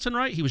 Keontae Johnson,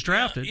 right? He was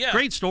drafted. Yeah.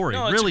 Great story.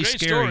 No, really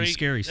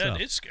scary stuff.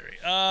 It's scary.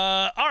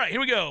 All right,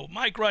 here we go.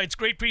 Mike writes,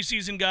 great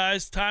preseason,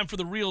 guys. Time for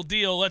the real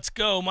deal. Let's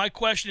go. My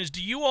question is,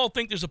 do you all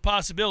think there's a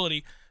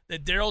possibility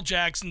that Darrell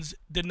Jackson's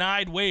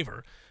denied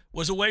waiver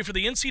was a way for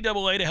the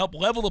NCAA to help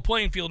level the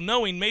playing field,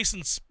 knowing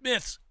Mason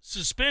Smith's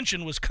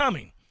suspension was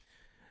coming?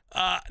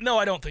 No,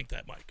 I don't think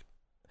that, Mike.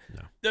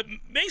 No. The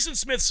Mason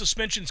Smith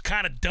suspension is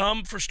kind of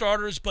dumb for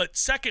starters, but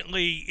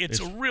secondly, it's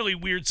a really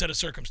weird set of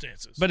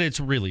circumstances. But it's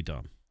really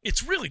dumb.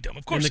 It's really dumb,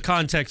 of course. In the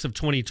context of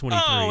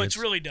 2023. Oh, it's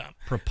really dumb.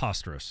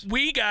 Preposterous.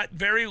 We got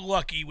very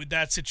lucky with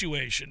that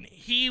situation.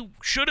 He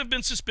should have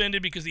been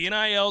suspended because the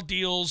NIL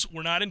deals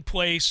were not in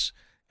place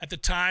at the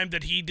time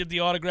that he did the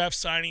autograph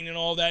signing and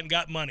all that and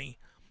got money.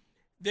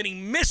 Then he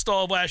missed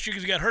all of last year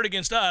because he got hurt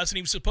against us, and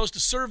he was supposed to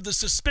serve the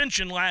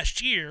suspension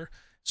last year,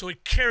 so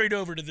it carried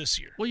over to this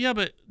year. Well, yeah,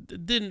 but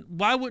then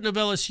why wouldn't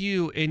have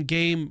LSU in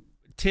Game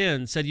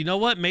 10 said, you know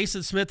what,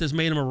 Mason Smith has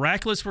made a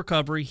miraculous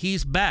recovery,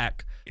 he's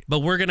back, but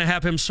we're going to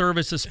have him serve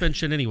his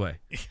suspension anyway?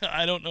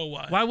 I don't know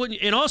why. Why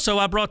wouldn't you? And also,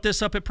 I brought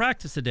this up at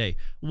practice today.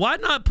 Why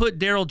not put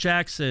Darrell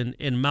Jackson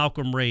in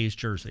Malcolm Ray's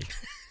jersey?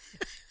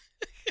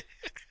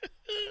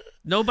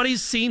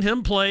 Nobody's seen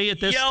him play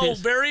at this. Yell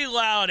very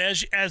loud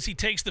as he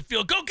takes the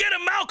field. Go get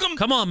him, Malcolm!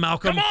 Come on,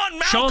 Malcolm. Come on,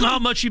 Malcolm! Show him how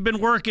much you've been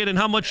working and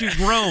how much you've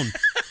grown.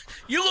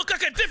 You look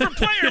like a different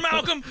player,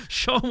 Malcolm.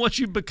 Show them what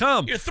you've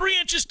become. You're 3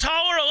 inches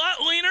taller, a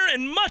lot leaner,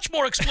 and much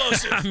more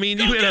explosive. I mean,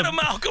 Go you get him,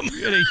 Malcolm.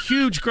 You had a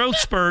huge growth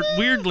spurt,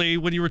 weirdly,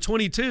 when you were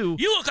 22.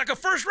 You look like a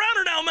first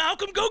rounder now,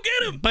 Malcolm. Go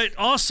get him. But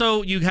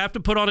also, you have to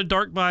put on a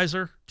dark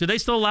visor. Do they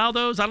still allow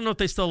those? I don't know if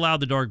they still allow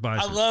the dark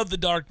visor. I love the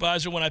dark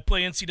visor when I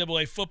play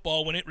NCAA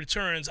football. When it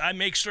returns, I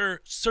make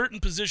sure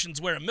certain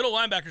positions wear it. Middle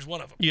linebacker's one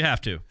of them. You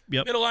have to.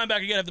 Yep. Middle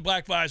linebacker, you got to have the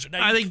black visor.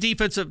 Now, I think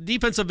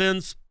defensive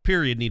ends,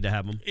 period, need to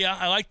have them. Yeah,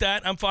 I like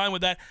that. I'm fine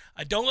with that.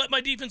 I don't let my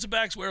defensive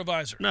backs wear a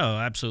visor. No,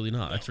 absolutely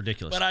not. No. That's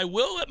ridiculous. But I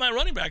will let my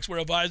running backs wear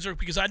a visor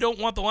because I don't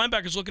want the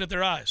linebackers looking at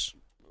their eyes.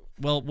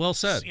 Well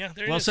said. Yeah,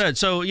 well said.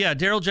 So, yeah,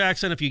 Darrell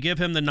Jackson, if you give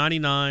him the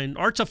 99,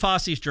 Art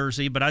Tafasi's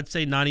jersey, but I'd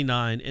say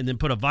 99, and then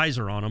put a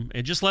visor on him,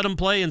 and just let him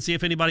play and see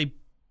if anybody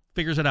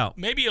figures it out.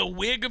 Maybe a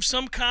wig of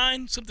some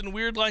kind, something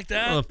weird like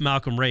that. Well, if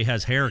Malcolm Ray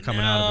has hair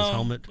coming out of his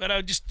helmet. But I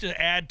would just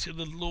to add to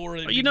the lore.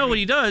 You know what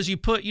he does? You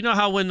know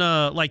how when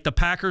like the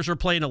Packers are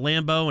playing at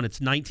Lambeau and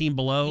it's 19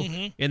 below,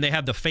 and they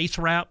have the face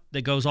wrap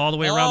that goes all the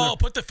way around. Oh,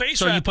 put the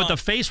face wrap on. So you put the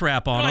face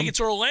wrap on him. Like it's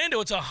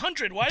Orlando, it's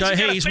 100. Why does he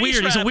got he's a face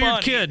weird. wrap He's a weird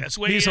on? kid. That's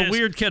the way he's he a is.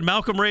 weird kid.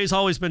 Malcolm Ray's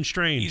always been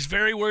strange. He's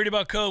very worried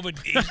about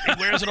COVID. He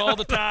wears it all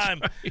the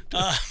time.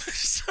 Right.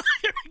 So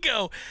here we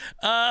go.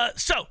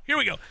 Here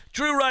we go.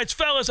 Drew writes,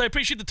 fellas, I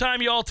appreciate the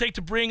time you all take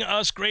to bring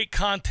us great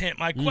content.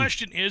 My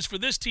question is, for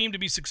this team to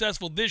be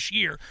successful this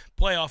year,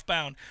 playoff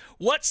bound,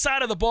 what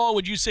side of the ball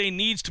would you say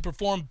needs to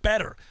perform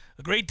better?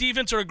 A great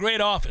defense or a great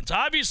offense?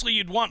 Obviously,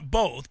 you'd want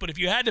both, but if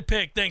you had to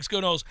pick, thanks, go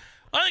knows.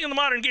 I think in the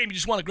modern game, you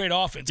just want a great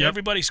offense. Yep.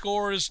 Everybody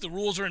scores. The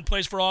rules are in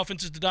place for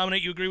offenses to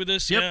dominate. You agree with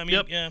this? Yep,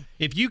 Yeah. Yeah.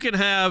 If you can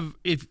have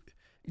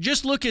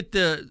just look at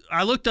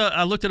I looked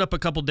it up a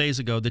couple days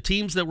ago. The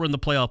teams that were in the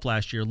playoff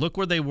last year, look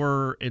where they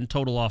were in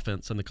total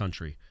offense in the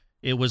country.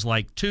 It was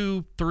like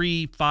 2,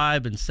 3,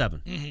 5, and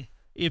 7. Mm-hmm.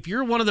 If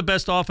you're one of the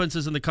best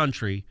offenses in the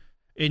country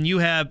and you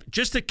have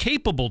just a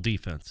capable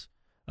defense,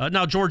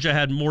 now Georgia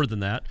had more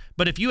than that,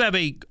 but if you have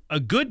a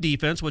good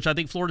defense, which I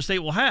think Florida State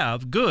will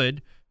have,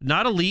 good,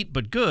 not elite,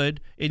 but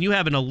good, and you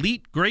have an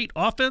elite, great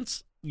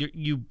offense, you're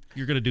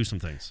going to do some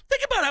things.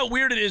 Think about how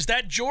weird it is,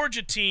 that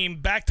Georgia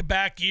team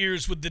back-to-back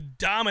years with the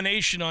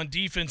domination on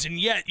defense, and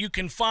yet you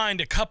can find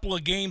a couple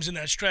of games in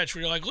that stretch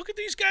where you're like, look at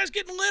these guys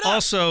getting lit up.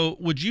 Also,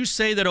 would you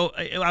say that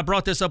I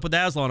brought this up with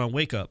Aslan on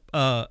Wake Up.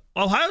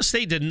 Ohio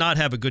State did not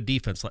have a good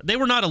defense. They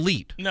were not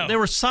elite. No. They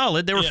were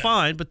solid. They were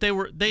fine, but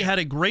they had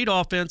a great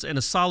offense and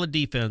a solid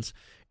defense,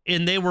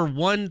 and they were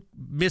one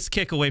missed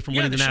kick away from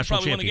winning the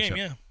national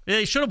championship.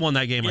 They should have won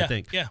that game, I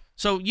think. Yeah.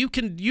 So you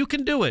can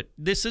do it.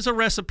 This is a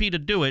recipe to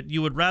do it.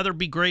 You would rather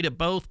be great at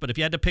both, but if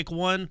you had to pick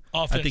one,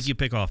 offense. I think you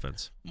pick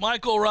offense.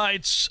 Michael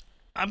writes,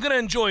 I'm going to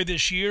enjoy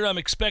this year. I'm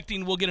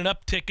expecting we'll get an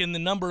uptick in the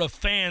number of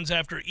fans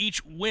after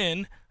each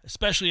win,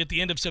 especially at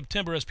the end of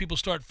September as people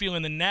start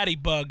feeling the natty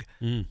bug.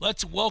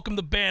 Let's welcome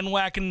the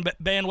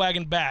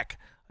bandwagon back.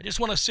 I just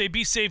want to say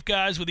be safe,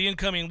 guys, with the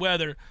incoming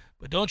weather.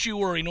 But don't you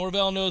worry,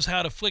 Norvell knows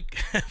how to flick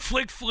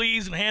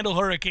fleas and handle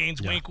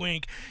hurricanes. Yeah. Wink,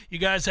 wink. You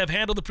guys have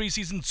handled the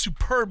preseason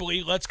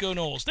superbly. Let's go,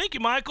 Noles. Thank you,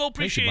 Michael.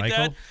 Appreciate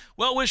that.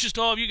 Well wishes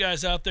to all of you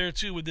guys out there,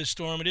 too, with this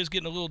storm. It is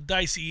getting a little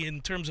dicey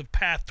in terms of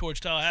path towards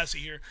Tallahassee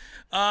here.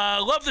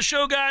 Love the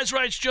show, guys,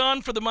 writes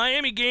John. For the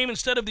Miami game,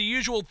 instead of the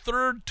usual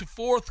third to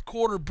fourth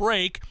quarter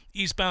break,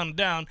 eastbound and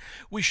down,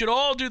 we should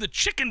all do the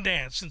chicken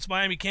dance since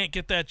Miami can't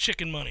get that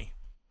chicken money.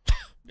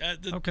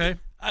 Okay.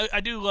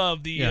 I do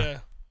love the...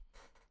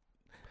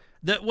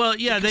 They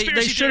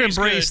should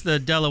embrace the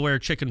Delaware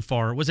chicken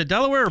farm. Was it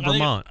Delaware or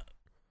Vermont?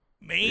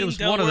 Maine, it was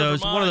Delaware, one of those.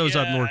 Vermont, one of those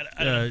yeah, up north.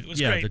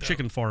 Great, the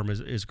chicken farm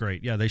is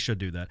great. Yeah, they should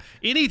do that.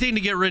 Anything to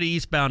get rid of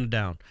eastbound and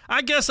down.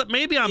 I guess that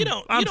maybe I'm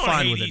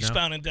fine with it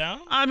eastbound now. and down.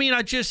 I mean,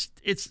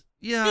 it's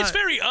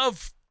very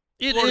of.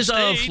 It is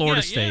State. Of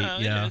Florida State.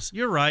 Yeah,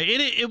 you're right.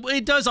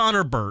 It does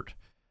honor Burt,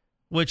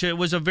 which it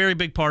was a very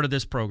big part of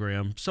this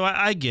program. So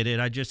I get it.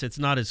 it's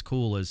not as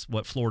cool as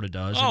what Florida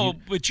does.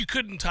 But you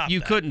couldn't top that.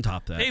 You couldn't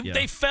top that.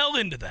 They fell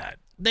into that.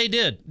 They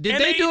did.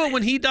 Did they do it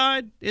when he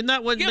died? Isn't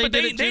that when they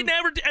did it too? They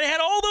never – they had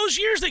all those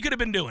years they could have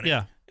been doing it.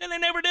 Yeah. And they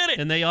never did it.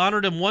 And they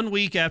honored him 1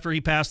 week after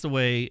he passed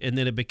away, and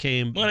then it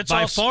became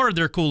by far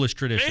their coolest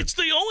tradition. It's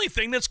the only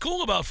thing that's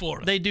cool about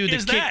Florida. They do the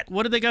kick. That.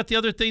 What do they got the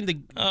other thing? The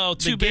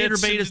gator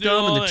bait is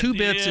dumb, and the 2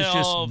 bits is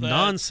just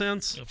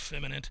nonsense.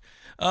 Effeminate.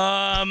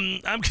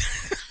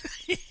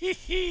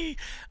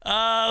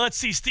 Let's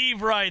see.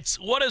 Steve writes,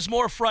 what is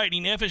more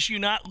frightening, FSU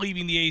not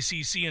leaving the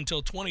ACC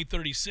until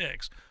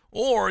 2036,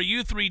 or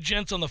you three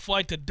gents on the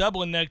flight to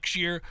Dublin next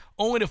year,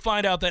 only to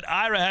find out that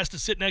Ira has to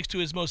sit next to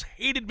his most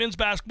hated men's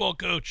basketball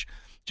coach?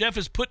 Jeff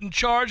is put in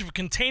charge of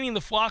containing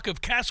the flock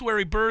of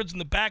cassowary birds in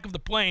the back of the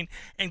plane,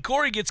 and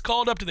Corey gets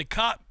called up to the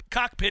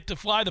cockpit to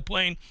fly the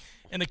plane,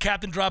 and the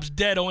captain drops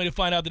dead only to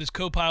find out that his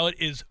co-pilot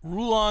is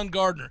Rulon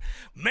Gardner.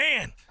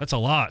 Man. That's a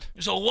lot.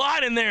 There's a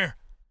lot in there.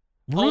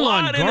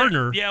 Rulon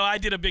Gardner? Yeah, I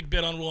did a big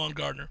bit on Rulon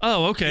Gardner.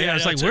 Oh, okay. Yeah, I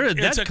was like, where did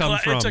that come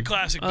from? It's a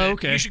classic bit. Oh,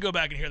 okay. You should go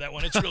back and hear that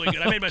one. It's really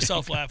good. I made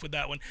myself laugh with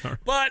that one. Right.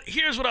 But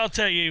here's what I'll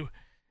tell you.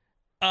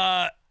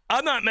 I'm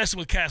not messing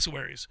with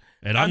cassowaries.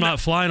 And I'm not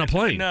flying a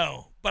plane.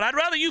 No. But I'd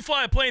rather you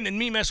fly a plane than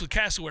me mess with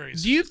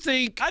cassowaries. Do you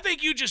think? I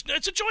think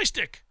it's a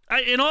joystick.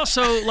 And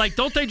also, like,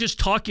 don't they just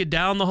talk you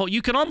down the whole?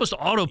 You can almost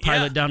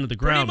autopilot down to the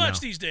ground pretty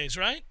much now. these days,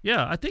 right?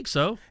 Yeah, I think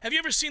so. Have you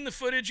ever seen the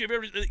footage?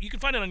 You can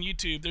find it on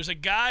YouTube. There's a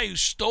guy who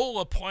stole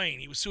a plane.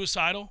 He was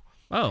suicidal.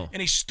 Oh.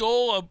 And he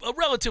stole a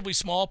relatively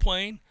small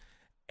plane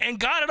and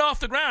got it off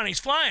the ground. He's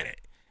flying it.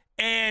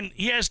 And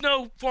he has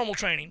no formal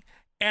training.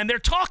 And they're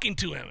talking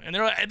to him, and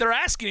they're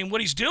asking him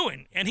what he's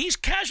doing, and he's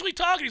casually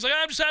talking. He's like,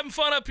 "I'm just having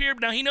fun up here."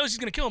 But now he knows he's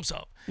going to kill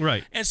himself.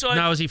 Right. And so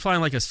now, is he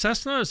flying like a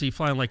Cessna, or is he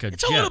flying like a jet?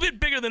 It's a little bit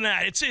bigger than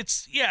that.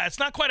 It's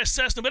not quite a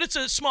Cessna, but it's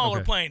a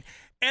smaller plane.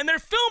 And they're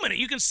filming it.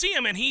 You can see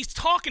him, and he's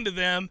talking to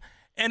them,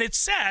 and it's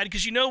sad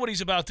because you know what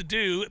he's about to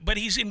do, but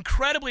he's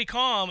incredibly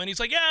calm, and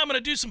he's like, "Yeah, I'm going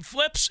to do some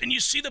flips," and you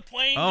see the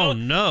plane. Oh,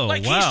 no.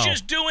 Like wow. he's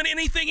just doing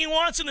anything he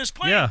wants in this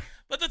plane. Yeah.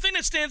 But the thing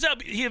that stands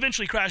out, he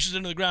eventually crashes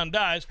into the ground and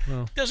dies.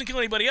 Well. Doesn't kill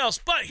anybody else.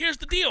 But here's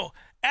the deal.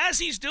 As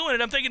he's doing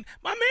it, I'm thinking,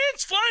 my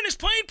man's flying his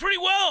plane pretty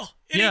well.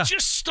 And he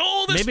just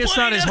stole this Maybe it's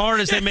plane. not as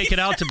hard as they make it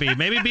out to be.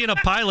 Maybe being a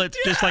pilot's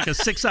just like a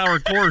 6-hour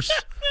course.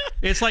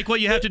 It's like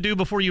what you have to do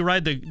before you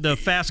ride the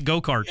fast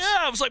go-karts. Yeah,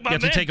 I was like, you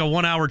have to take a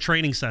 1-hour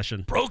training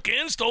session. Broke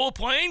in, stole a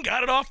plane,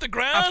 got it off the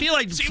ground. I feel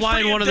like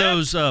flying one of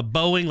those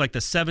Boeing, like the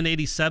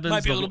 787s.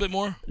 Might be a little bit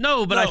more.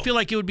 No, but I feel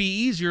like it would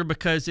be easier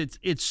because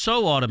it's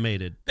so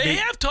automated. They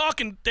have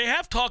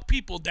talked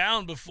people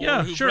down before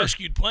who've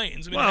rescued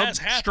planes. I mean, it has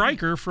happened.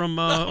 Stryker from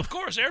of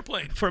course,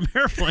 Airplane. From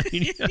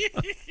Airplane. Yeah.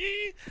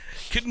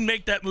 Couldn't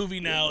make that movie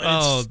now. And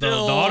it's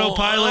still, the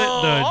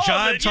autopilot, the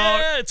jive talk,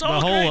 yeah, it's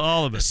all great.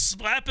 All of it. The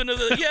slap into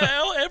the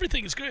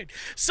everything is great.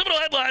 Seminole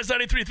Headlines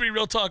 93.3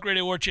 Real Talk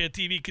Radio War Chant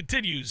TV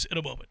continues in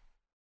a moment.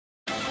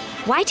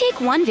 Why take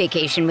one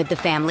vacation with the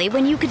family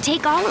when you could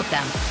take all of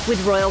them?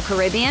 With Royal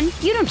Caribbean,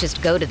 you don't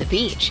just go to the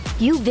beach.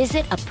 You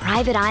visit a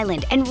private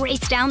island and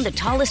race down the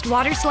tallest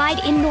water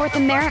slide in North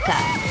America.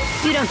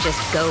 You don't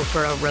just go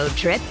for a road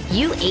trip.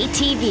 You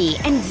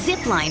ATV and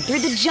zip line through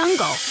the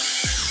jungle.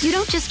 You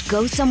don't just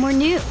go somewhere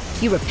new.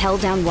 You rappel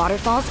down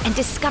waterfalls and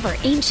discover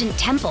ancient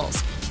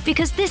temples.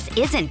 Because this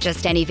isn't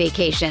just any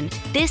vacation.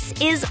 This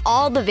is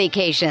all the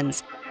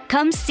vacations.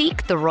 Come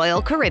seek the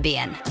Royal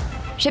Caribbean.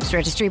 Ships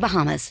Registry,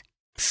 Bahamas.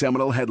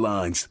 Seminole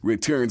Headlines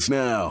returns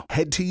now.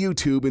 Head to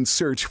YouTube and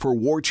search for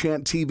War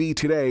Chant TV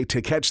today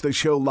to catch the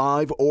show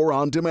live or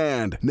on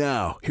demand.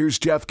 Now, here's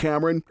Jeff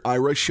Cameron,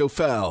 Ira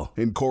Schofel,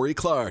 and Corey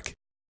Clark.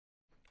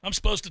 I'm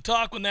supposed to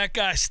talk when that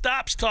guy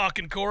stops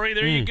talking, Corey.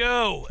 There you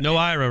go. No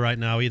Ira right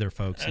now either,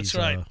 folks. That's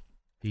right.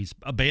 He's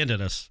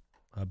abandoned us,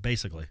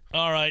 basically.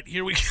 All right,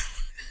 here we go.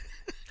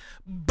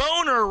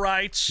 Boner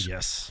writes,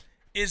 yes.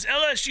 Is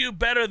LSU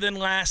better than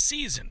last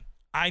season?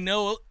 I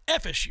know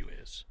FSU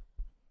is.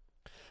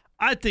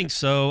 I think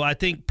so. I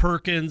think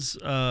Perkins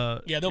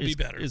they'll be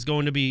better. Is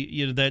going to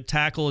be, that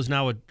tackle is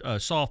now a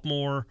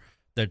sophomore.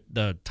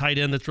 The tight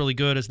end that's really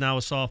good is now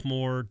a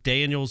sophomore.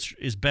 Daniels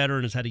is better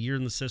and has had a year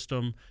in the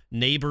system.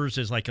 Neighbors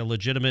is like a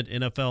legitimate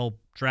NFL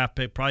draft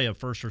pick, probably a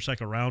first or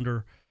second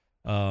rounder.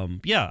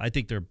 I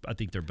think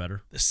they're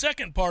better. The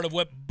second part of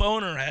what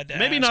Boner had to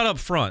maybe ask, not up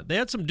front. They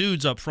had some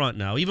dudes up front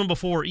now, even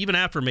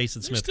after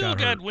Mason Smith got hurt.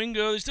 They still got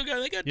Wingo.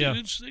 They got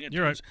dudes. You're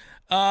dudes.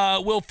 Right.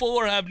 Will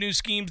Fuller have new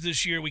schemes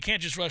this year? We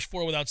can't just rush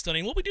forward without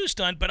stunning. Well, we do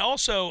stunt, but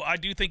also I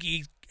do think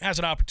he has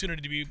an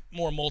opportunity to be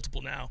more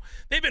multiple now.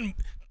 They've been,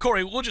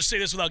 Corey, we'll just say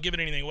this without giving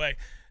anything away.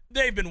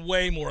 They've been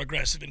way more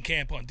aggressive in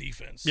camp on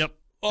defense. Yep.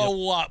 A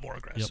lot more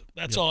aggressive.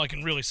 That's all I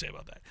can really say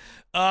about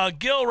that.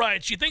 Gil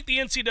writes, you think the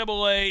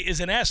NCAA is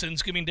in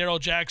essence giving Darrell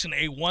Jackson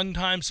a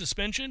one-time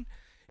suspension?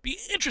 It'd be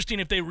interesting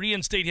if they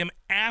reinstate him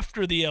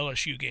after the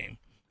LSU game.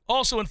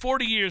 Also, in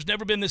 40 years,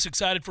 never been this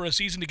excited for a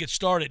season to get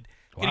started.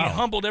 Wow. Getting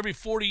humbled every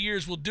 40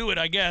 years will do it,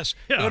 I guess.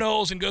 Yeah. Go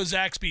Noles and go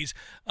Zaxby's.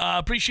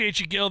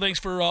 Appreciate you, Gil. Thanks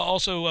for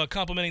also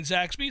complimenting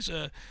Zaxby's,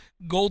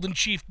 Golden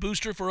Chief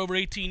booster for over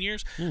 18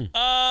 years.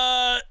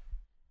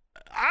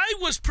 I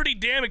was pretty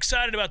damn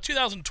excited about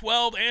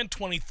 2012 and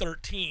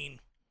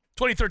 2013.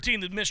 2013,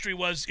 the mystery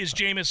was, is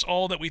Jameis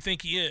all that we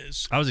think he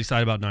is? I was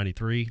excited about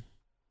 93,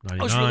 99.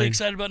 I was really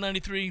excited about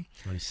 93.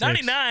 96.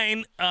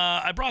 99,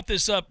 I brought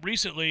this up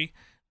recently.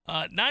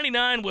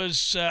 99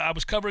 was, I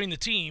was covering the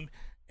team,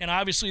 and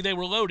obviously they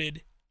were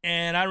loaded.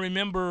 And I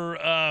remember,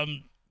 I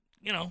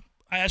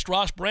asked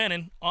Ross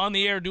Brannon on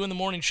the air doing the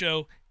morning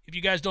show, if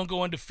you guys don't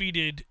go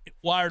undefeated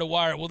wire to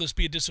wire, will this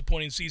be a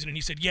disappointing season? And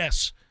he said,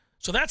 yes.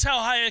 So that's how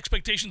high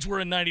expectations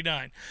were in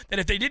 99. That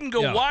if they didn't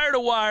go wire to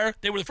wire,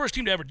 they were the first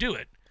team to ever do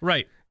it.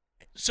 Right.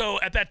 So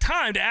at that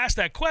time, to ask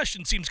that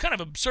question seems kind of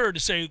absurd to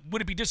say,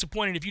 would it be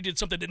disappointing if you did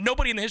something that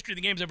nobody in the history of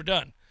the game's ever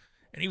done?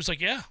 And he was like,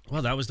 yeah.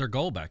 Well, that was their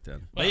goal back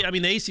then. Well,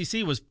 the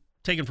ACC was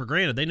taken for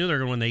granted. They knew they were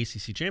going to win the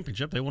ACC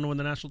championship. They want to win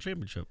the national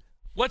championship.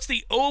 What's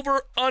the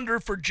over-under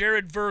for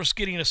Jared Verse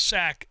getting a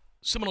sack?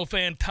 Seminole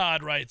fan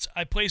Todd writes,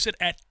 I place it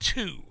at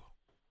 2.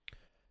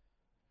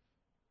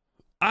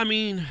 I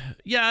mean,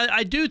 yeah,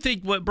 I do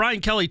think what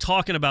Brian Kelly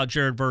talking about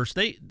Jared Verse,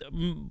 they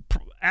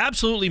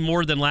absolutely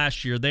more than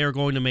last year. They are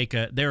going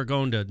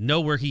to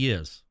know where he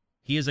is.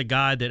 He is a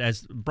guy that,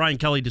 as Brian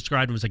Kelly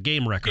described him, as a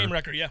game wrecker. Game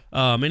wrecker, yeah.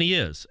 And he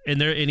is.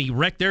 And he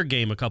wrecked their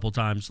game a couple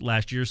times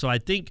last year. So I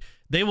think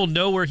they will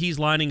know where he's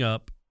lining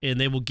up, and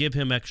they will give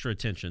him extra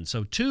attention.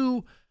 So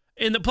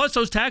plus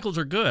those tackles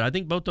are good. I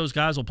think both those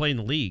guys will play in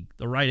the league.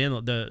 The right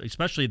end,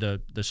 especially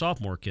the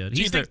sophomore kid.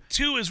 Do you think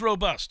 2 is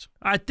robust?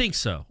 I think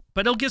so.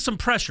 But he'll get some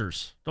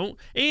pressures.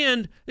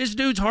 And this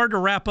dude's hard to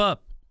wrap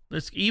up.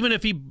 Even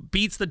if he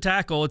beats the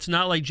tackle, it's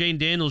not like Jane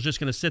Daniels just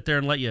going to sit there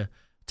and let you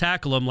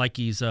tackle him like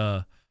he's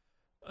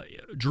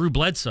Drew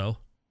Bledsoe.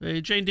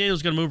 Jane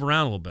Daniels going to move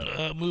around a little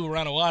bit. Move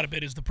around a lot of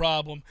bit is the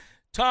problem.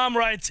 Tom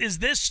writes, is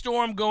this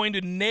storm going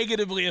to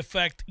negatively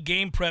affect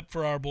game prep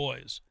for our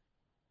boys?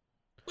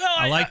 Well,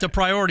 I like the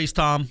priorities,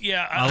 Tom.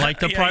 Yeah. I like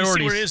the priorities. You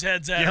see where his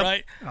head's at,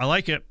 right? I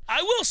like it.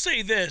 I will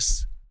say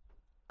this.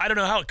 I don't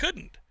know how it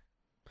couldn't.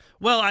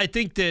 Well, I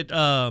think that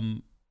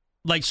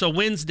so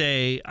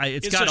Wednesday,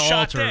 it's got to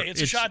alter. Day.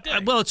 It's a shot day.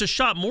 Well, it's a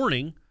shot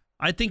morning.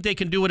 I think they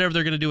can do whatever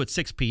they're going to do at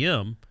 6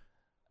 p.m.,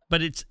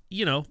 but it's,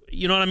 you know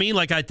what I mean?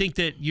 Like, I think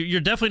that you're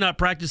definitely not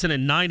practicing at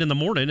 9 in the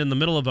morning in the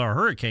middle of a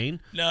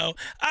hurricane. No.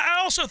 I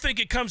also think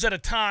it comes at a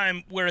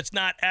time where it's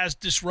not as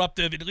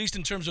disruptive, at least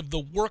in terms of the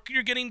work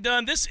you're getting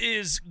done. This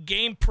is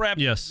game prep,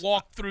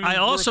 walkthrough. I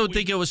also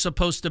think it was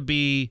supposed to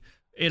be,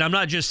 and I'm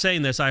not just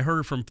saying this, I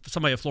heard from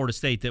somebody at Florida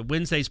State that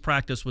Wednesday's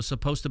practice was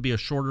supposed to be a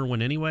shorter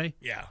one anyway.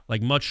 Yeah.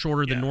 Like much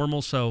shorter than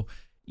normal. So,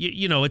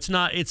 it's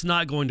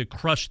not going to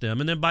crush them.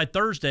 And then by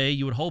Thursday,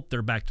 you would hope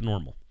they're back to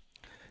normal.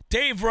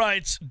 Dave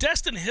writes,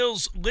 Destin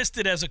Hill's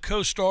listed as a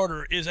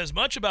co-starter is as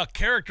much about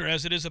character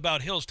as it is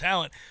about Hill's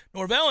talent.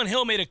 Norvell and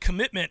Hill made a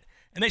commitment,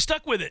 and they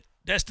stuck with it.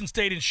 Destin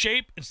stayed in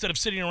shape instead of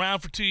sitting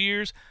around for 2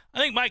 years. I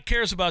think Mike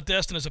cares about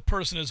Destin as a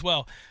person as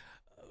well.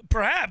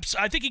 Perhaps.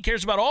 I think he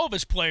cares about all of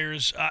his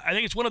players. I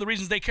think it's one of the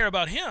reasons they care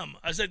about him,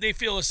 is that they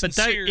feel a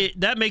sincere... But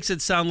that makes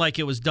it sound like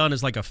it was done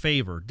as like a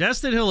favor.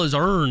 Destin Hill has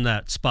earned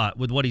that spot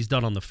with what he's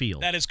done on the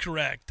field. That is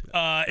correct.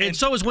 And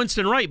so is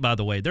Winston Wright, by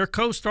the way. They're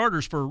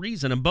co-starters for a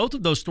reason, and both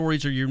of those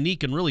stories are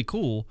unique and really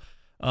cool,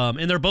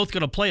 and they're both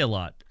going to play a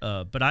lot.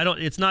 But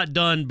it's not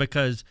done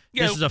because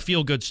this is a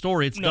feel-good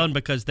story. It's done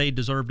because they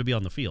deserve to be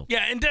on the field.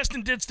 Yeah, and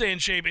Destin did stay in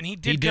shape, and he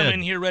did come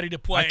in here ready to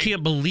play. I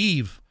can't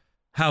believe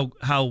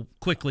how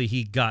quickly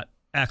he got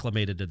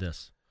acclimated to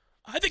this.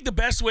 I think the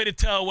best way to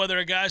tell whether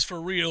a guy's for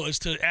real is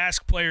to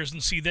ask players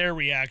and see their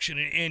reaction.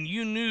 And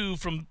you knew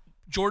from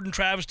Jordan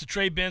Travis to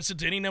Trey Benson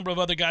to any number of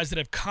other guys that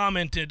have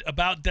commented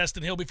about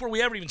Destin Hill before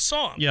we ever even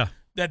saw him,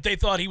 that they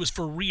thought he was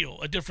for real,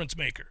 a difference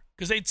maker.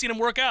 Because they'd seen him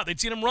work out, they'd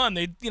seen him run,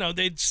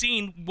 they'd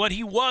seen what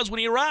he was when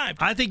he arrived.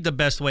 I think the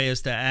best way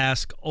is to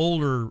ask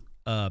older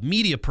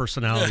media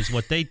personalities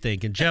what they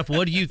think. And Jeff,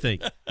 what do you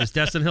think? Is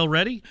Destin Hill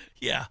ready?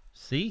 Yeah.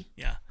 See?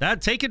 Yeah.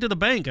 Take it to the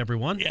bank,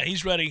 everyone. Yeah,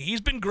 he's ready. He's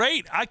been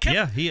great. I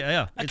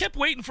kept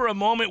waiting for a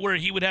moment where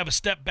he would have a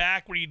step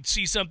back, where you'd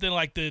see something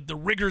like the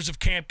rigors of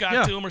camp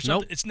got to him or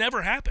something. It's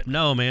never happened.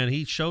 No, man.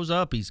 He shows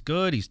up. He's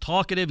good. He's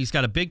talkative. He's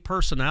got a big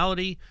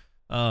personality.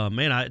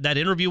 That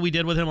interview we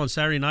did with him on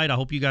Saturday night, I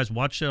hope you guys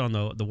watched it on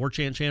the War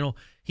Chant channel.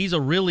 He's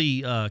a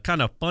really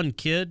kind of fun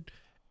kid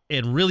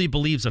and really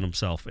believes in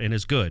himself and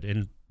is good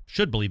and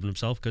should believe in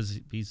himself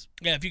because he's...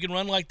 Yeah, if you can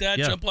run like that,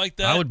 jump like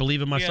that. I would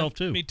believe in myself,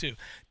 too. Me too.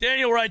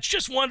 Daniel writes,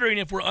 just wondering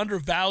if we're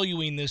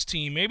undervaluing this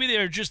team. Maybe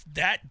they're just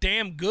that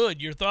damn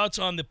good. Your thoughts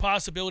on the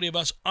possibility of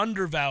us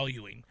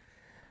undervaluing?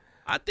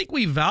 I think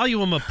we value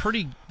them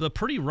the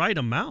pretty right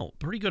amount,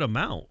 pretty good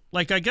amount.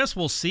 Like, I guess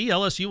we'll see.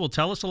 LSU will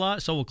tell us a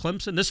lot, so will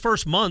Clemson. This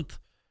first month,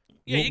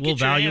 we'll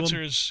value your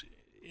answers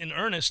in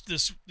earnest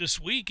this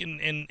week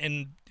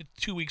and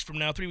 2 weeks from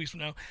now, 3 weeks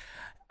from now.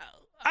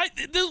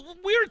 The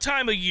weird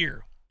time of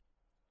year.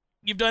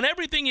 You've done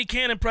everything you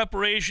can in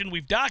preparation.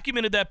 We've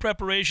documented that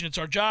preparation. It's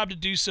our job to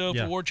do so for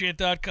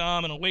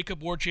warchant.com and a Wake Up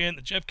Warchant,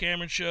 the Jeff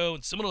Cameron Show,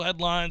 and Seminole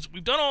Headlines.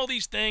 We've done all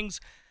these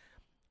things.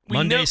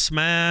 Monday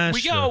Smash.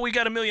 We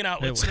got a million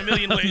outlets and a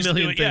million ways to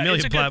do it. Yeah,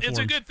 it's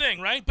a good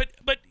thing, right?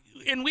 But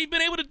we've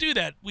been able to do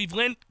that. We've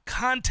lent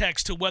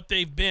context to what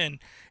they've been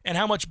and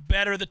how much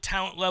better the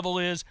talent level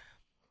is.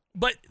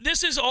 But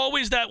this is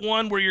always that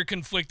one where you're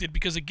conflicted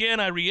because,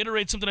 again, I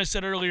reiterate something I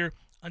said earlier.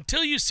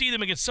 Until you see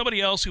them against somebody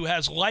else who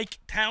has like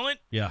talent,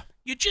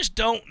 you just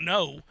don't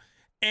know.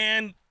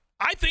 And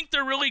I think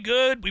they're really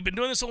good. We've been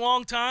doing this a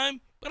long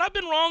time, but I've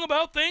been wrong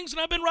about things and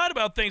I've been right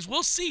about things.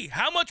 We'll see.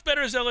 How much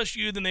better is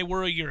LSU than they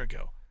were a year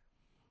ago?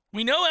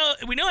 We know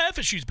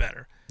FSU's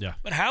better. Yeah.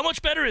 But how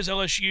much better is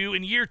LSU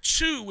in year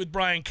 2 with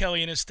Brian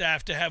Kelly and his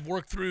staff to have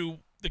worked through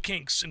the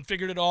kinks and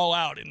figured it all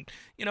out? And,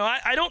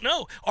 I don't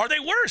know. Are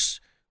they worse?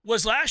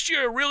 Was last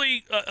year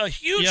really a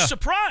huge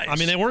surprise? I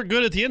mean, they weren't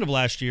good at the end of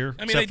last year,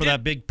 except for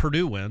that big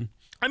Purdue win.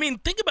 I mean,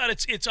 think about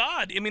it. It's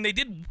odd. I mean,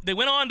 they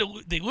went on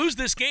to they lose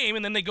this game,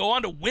 and then they go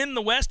on to win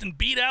the West and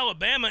beat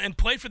Alabama and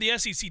play for the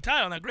SEC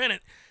title. Now, granted,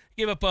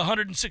 gave up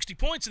 160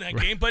 points in that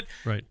game. But,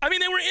 I mean,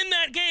 they were in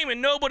that game,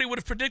 and nobody would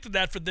have predicted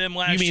that for them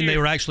last year. You mean they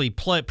were actually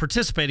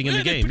participating in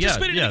the game?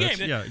 Participated in the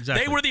game. Yeah,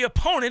 exactly. They were the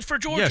opponent for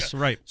Georgia. Yes,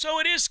 right. So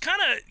it is kind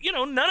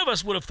of, none of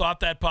us would have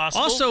thought that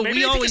possible. Also,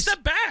 maybe they take a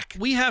step back.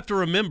 We have to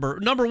remember,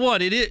 number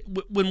one,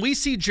 when we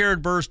see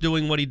Jared Verse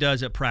doing what he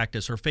does at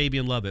practice, or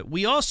Fabian Lovett,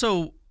 we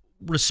also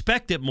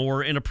respect it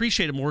more and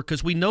appreciate it more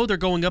because we know they're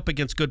going up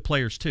against good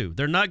players too.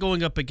 They're not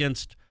going up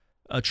against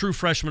true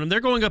freshmen, and they're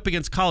going up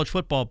against college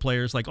football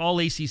players, like all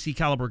ACC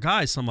caliber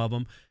guys, some of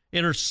them,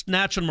 and are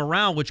snatching them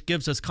around, which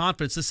gives us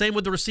confidence. The same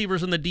with the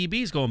receivers and the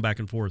DBs going back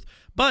and forth.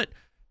 But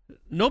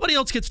nobody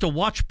else gets to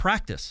watch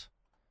practice.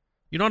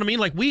 You know what I mean?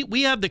 Like,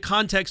 we have the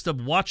context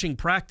of watching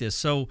practice.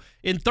 So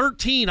in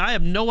 13, I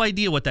have no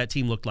idea what that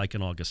team looked like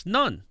in August.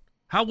 None.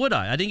 How would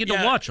I? I didn't get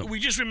to watch them. We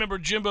just remember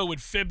Jimbo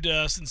would fib to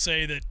us and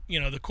say that,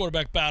 the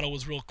quarterback battle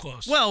was real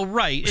close. Well,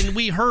 right. And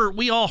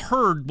we all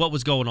heard what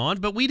was going on,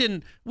 but we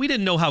didn't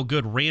know how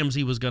good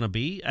Ramsey was going to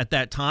be at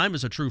that time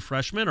as a true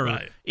freshman or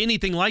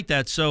anything like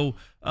that. So,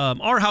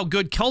 or how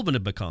good Kelvin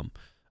had become.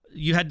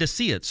 You had to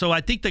see it. So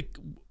I think that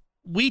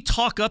we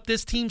talk up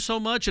this team so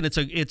much, and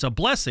it's a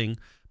blessing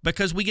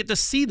because we get to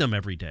see them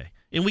every day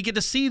and we get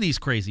to see these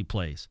crazy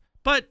plays.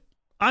 But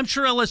I'm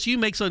sure LSU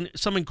makes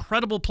some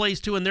incredible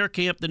plays, too, in their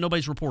camp that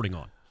nobody's reporting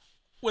on.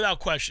 Without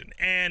question.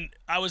 And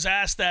I was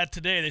asked that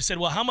today. They said,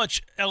 well, how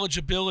much how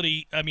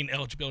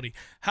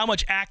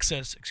much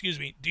access,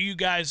 do you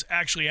guys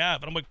actually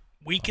have? And I'm like,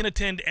 we can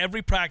attend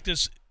every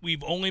practice.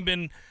 We've only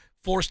been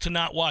forced to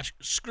not watch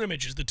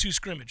scrimmages, the 2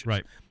 scrimmages.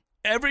 Right.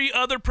 Every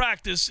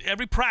practice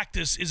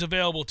is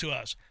available to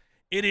us.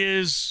 It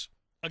is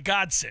a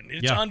godsend.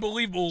 It's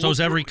unbelievable. So is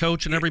every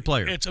coach and every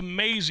player. It's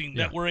amazing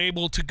that we're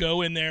able to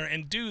go in there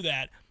and do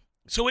that.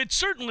 So it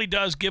certainly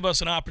does give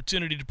us an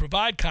opportunity to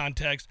provide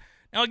context.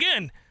 Now,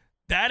 again,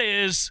 that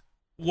is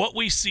what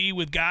we see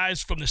with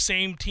guys from the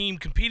same team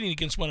competing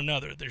against one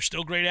another. They're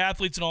still great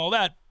athletes and all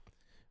that,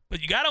 but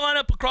you got to line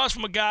up across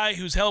from a guy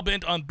who's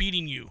hell-bent on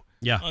beating you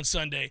on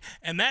Sunday.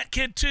 And that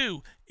kid,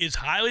 too, is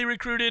highly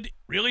recruited,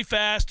 really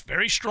fast,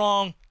 very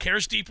strong,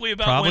 cares deeply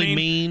about winning. Probably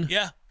mean.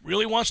 Yeah,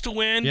 really wants to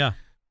win. Yeah.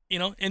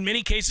 In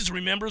many cases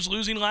remembers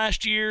losing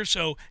last year,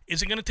 so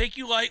isn't going to take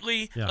you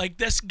lightly. Yeah. Like,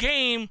 this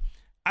game,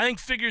 I think,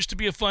 figures to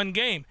be a fun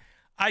game.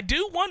 I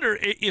do wonder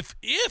if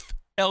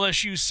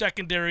LSU's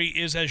secondary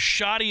is as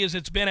shoddy as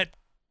it's been at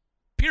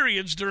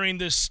periods during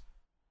this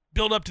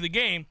build-up to the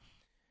game,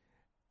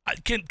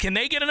 can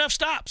they get enough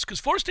stops? Because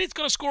Florida State's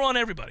going to score on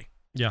everybody.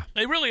 Yeah.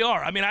 They really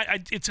are. I mean,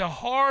 it's a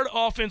hard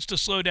offense to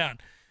slow down.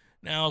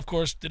 Now, of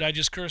course, did I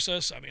just curse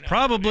us? I mean,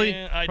 probably.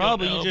 I don't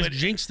know, you just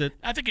jinxed it.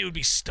 I think it would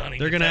be stunning.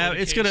 They're going to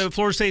have.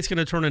 Florida State's going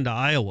to turn into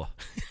Iowa.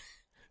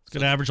 It's going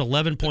to average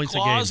 11 points a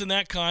game. The clause in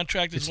that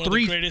contract is one of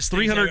the greatest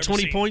things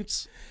 320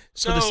 points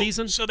for the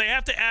season. So they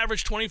have to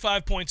average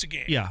 25 points a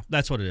game. Yeah,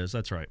 that's what it is.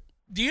 That's right.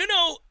 Do you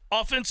know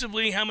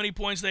offensively how many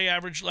points they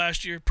averaged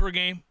last year per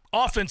game?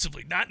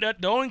 Offensively,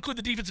 don't include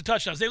the defensive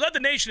touchdowns. They led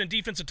the nation in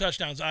defensive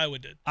touchdowns. Iowa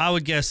did. I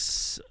would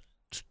guess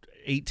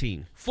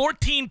 18.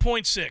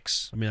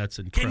 14.6. I mean, that's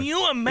incredible. Can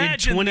you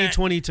imagine in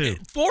 2022?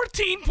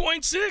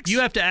 14.6. You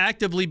have to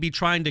actively be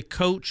trying to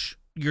coach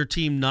your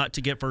team not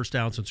to get first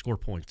downs and score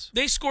points.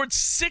 They scored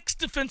 6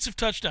 defensive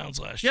touchdowns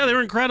last year. Yeah, they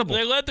were incredible.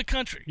 They led the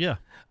country. Yeah.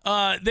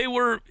 They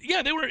were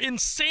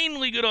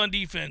insanely good on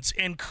defense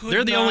and could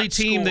They're the not only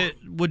team score. that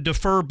would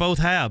defer both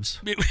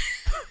halves.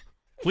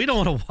 We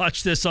don't want to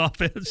watch this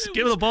offense.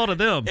 Give the ball to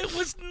them. It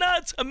was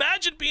nuts.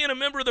 Imagine being a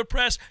member of the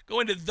press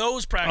going to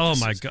those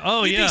practices. Oh, my God.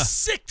 Oh, You'd yeah. be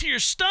sick to your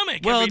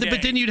stomach Well, every day.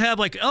 but then you'd have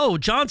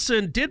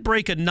Johnson did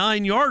break a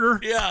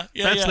 9-yarder. Yeah.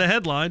 That's the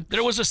headline.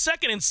 There was a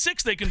 2nd and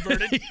 6 they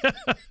converted.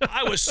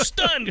 I was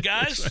stunned,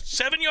 guys.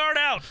 7-yard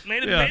out.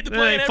 Made the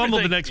play and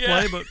fumbled everything. the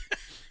next play,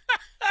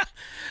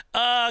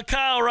 but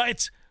Kyle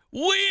writes,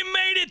 we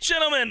made it,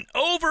 gentlemen.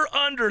 Over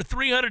under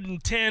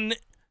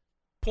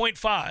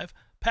 310.5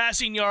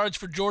 passing yards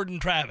for Jordan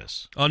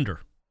Travis.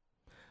 Under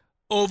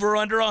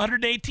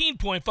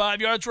 118.5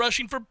 yards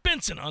rushing for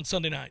Benson on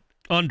Sunday night.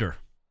 Under.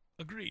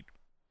 Agreed.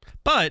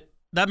 But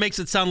that makes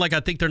it sound like I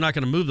think they're not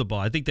going to move the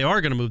ball. I think they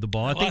are going to move the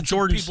ball. I think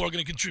Jordan's people are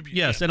going to contribute.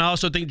 Yes, and I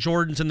also think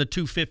Jordan's in the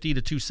 250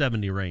 to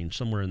 270 range,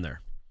 somewhere in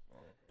there.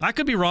 I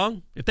could be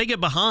wrong. If they get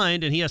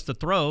behind and he has to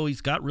throw, he's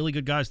got really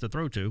good guys to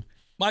throw to.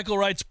 Michael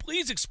writes,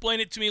 please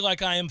explain it to me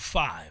like I am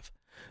 5.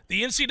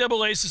 The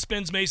NCAA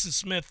suspends Mason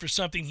Smith for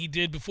something he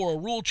did before a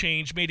rule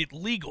change made it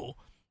legal,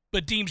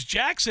 but deems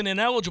Jackson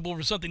ineligible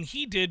for something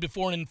he did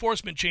before an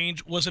enforcement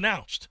change was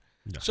announced.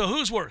 No. So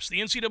who's worse, the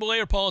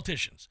NCAA or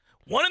politicians?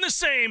 One and the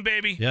same,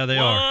 baby. Yeah, they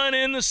are. One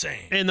and the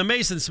same. And the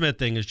Mason Smith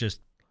thing is just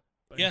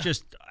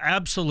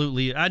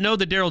absolutely. I know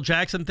the Darrell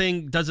Jackson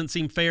thing doesn't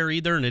seem fair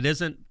either, and it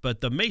isn't,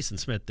 but the Mason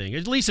Smith thing,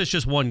 at least it's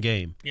just one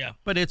game. Yeah.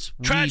 But it's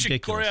tragic,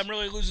 ridiculous. Corey. I'm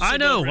really losing I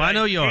know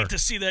you are. I hate to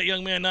see that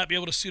young man not be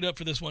able to suit up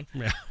for this one.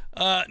 Yeah.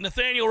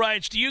 Nathaniel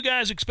writes, do you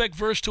guys expect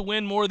Verse to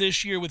win more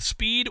this year with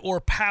speed or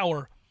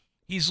power?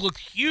 He's looked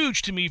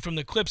huge to me from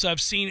the clips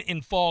I've seen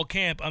in fall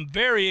camp. I'm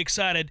very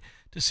excited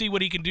to see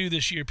what he can do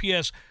this year.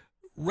 P.S.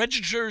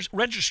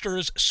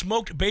 Register's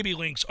smoked baby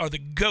links are the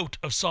goat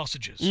of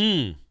sausages.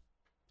 You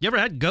ever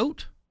had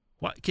goat?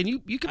 What,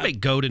 you can make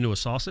goat into a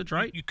sausage,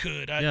 right? You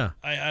could. Yeah.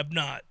 I have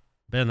not.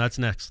 Ben, that's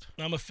next.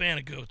 I'm a fan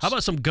of goats. How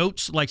about some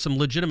goats, like some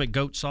legitimate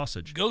goat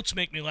sausage? Goats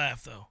make me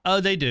laugh, though.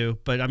 Oh, they do,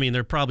 but I mean,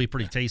 they're probably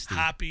pretty tasty.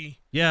 Hoppy.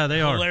 Yeah,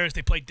 they are. Hilarious.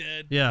 They play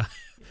dead. Yeah.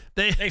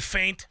 They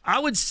faint. I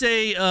would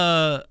say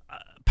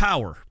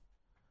power.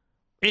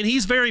 And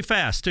he's very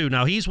fast, too.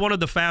 Now, he's one of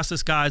the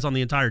fastest guys on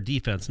the entire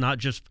defense, not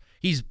just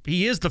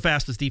he is the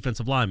fastest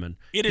defensive lineman.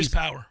 He's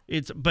power.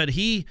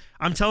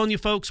 I'm telling you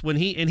folks,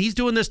 he's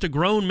doing this to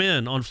grown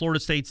men on Florida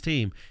State's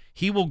team,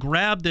 he will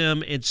grab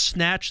them and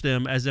snatch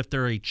them as if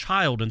they're a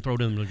child and throw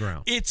them to the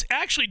ground. It's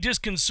actually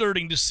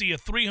disconcerting to see a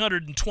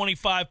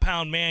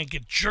 325-pound man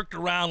get jerked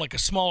around like a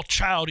small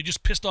child. He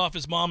just pissed off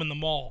his mom in the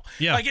mall.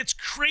 Yeah. Like, it's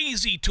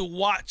crazy to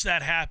watch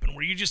that happen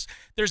where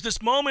there's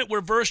this moment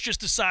where Verse just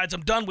decides,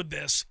 I'm done with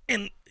this,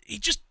 and he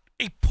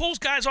pulls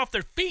guys off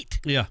their feet.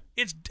 Yeah.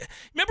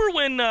 Remember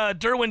when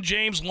Derwin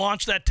James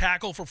launched that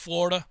tackle for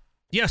Florida?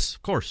 Yes,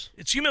 of course.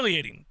 It's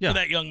humiliating for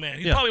that young man.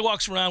 He Yeah. probably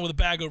walks around with a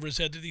bag over his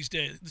head to this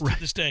day.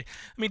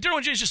 I mean,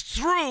 Derwin James just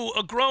threw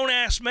a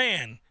grown-ass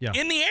man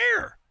in the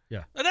air.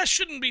 Yeah. Now, that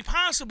shouldn't be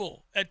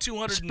possible at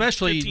 215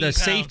 Especially the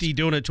pounds. safety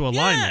doing it to a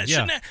lineman.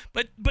 Yeah.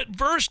 But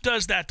Verse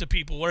does that to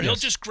people where he'll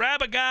just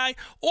grab a guy,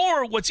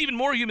 or what's even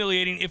more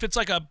humiliating, if it's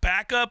like a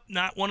backup,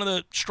 not one of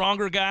the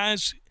stronger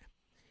guys,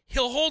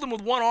 he'll hold him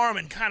with one arm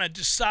and kind of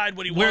decide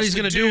what he where wants he's to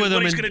going to do do with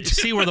him and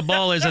see where the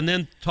ball is and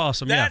then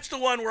toss him. That's the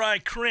one where I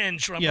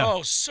cringe from,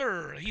 oh,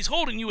 sir, he's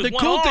holding you with the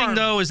one arm. cool thing,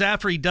 though, is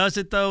after he does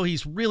it, though,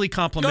 he's really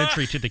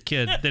complimentary to the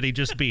kid that he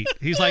just beat.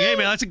 He's like, hey,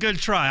 man, that's a good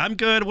try. I'm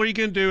good. What are you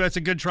going to do? That's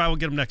a good try. We'll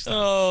get him next time.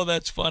 Oh,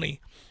 that's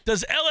funny.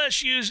 Does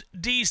LSU's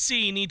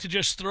DC need to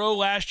just throw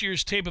last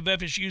year's tape of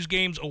FSU's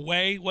games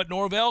away? What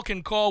Norvell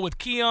can call with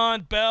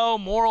Keon, Bell,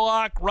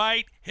 Morlock,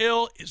 Wright,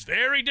 Hill is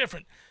very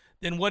different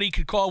than what he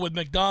could call with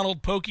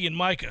McDonald, Pokey, and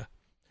Micah.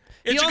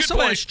 He also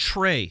has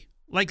Trey.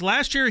 Like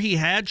last year, he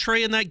had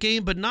Trey in that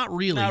game, but not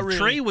really.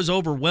 Trey was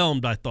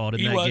overwhelmed, I thought,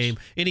 in that game.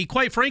 And he,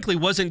 quite frankly,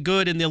 wasn't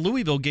good in the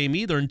Louisville game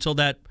either until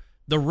the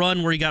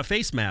run where he got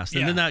face masked.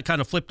 And then that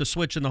kind of flipped the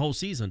switch in the whole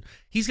season.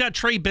 He's got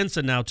Trey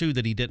Benson now, too,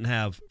 that he didn't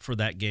have for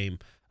that game.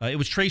 It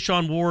was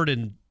Trayshawn Ward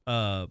and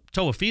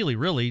Toafili,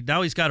 really.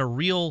 Now he's got a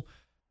real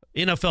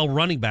NFL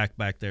running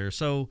back there.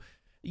 So,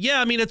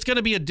 yeah, I mean, it's going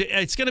to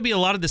be a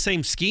lot of the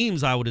same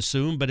schemes, I would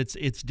assume, but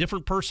it's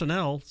different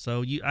personnel.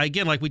 So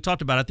again, like we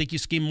talked about, I think you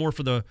scheme more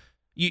for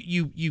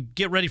you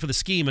get ready for the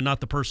scheme and not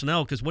the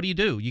personnel, because what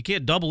do? You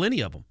can't double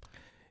any of them.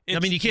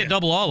 You can't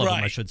double all of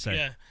them, I should say.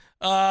 Yeah.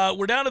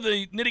 We're down to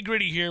the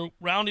nitty-gritty here,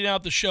 rounding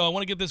out the show. I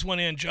want to get this one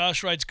in.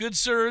 Josh writes, good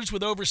sirs,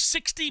 with over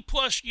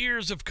 60-plus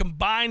years of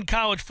combined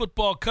college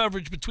football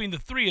coverage between the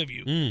three of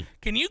you,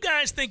 can you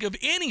guys think of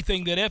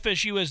anything that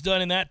FSU has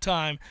done in that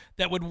time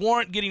that would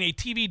warrant getting a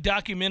TV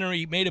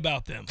documentary made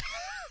about them?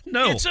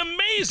 No. It's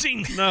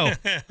amazing. No.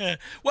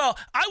 Well,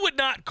 I would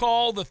not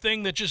call the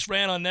thing that just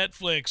ran on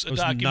Netflix a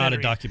documentary. It was not a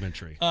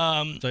documentary.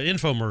 It's an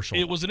infomercial.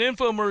 It was an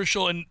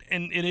infomercial,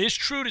 and it is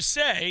true to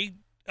say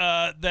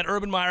that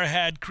Urban Meyer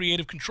had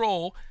creative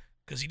control,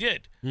 because he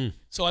did.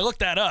 So I looked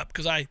that up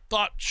because I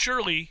thought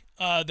surely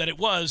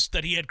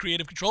that he had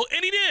creative control,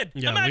 and he did.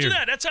 Yeah, Imagine weird.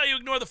 that. That's how you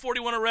ignore the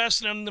 41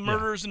 arrests and the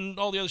murders and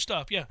all the other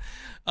stuff. Yeah.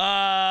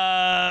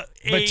 But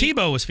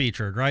Tebow was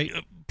featured, right?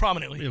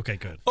 Prominently. Okay,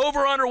 good.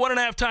 Over under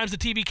 1.5 times the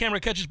TV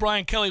camera catches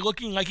Brian Kelly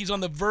looking like he's on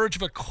the verge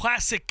of a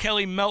classic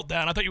Kelly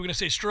meltdown. I thought you were going to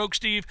say stroke,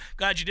 Steve.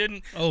 Glad you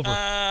didn't. Over.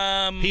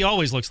 He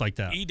always looks like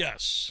that. He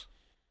does.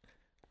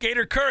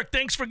 Gator Kirk,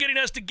 thanks for getting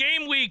us to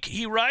game week.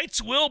 He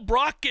writes, will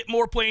Brock get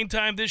more playing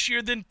time this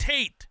year than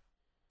Tate?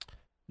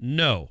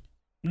 No.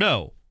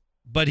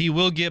 But he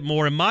will get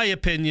more, in my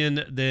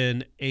opinion,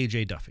 than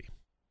A.J. Duffy.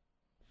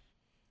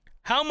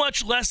 How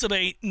much less of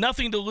a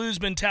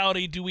nothing-to-lose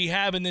mentality do we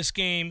have in this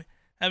game,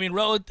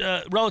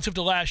 relative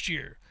to last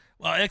year?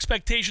 Well,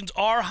 expectations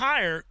are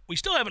higher. We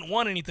still haven't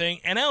won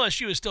anything, and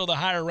LSU is still the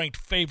higher-ranked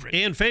favorite.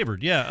 And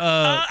favored,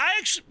 yeah.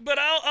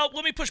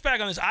 Let me push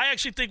back on this. I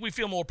actually think we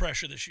feel more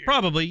pressure this year.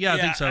 Probably, yeah,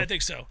 I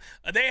think so.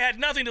 They had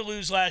nothing to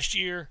lose last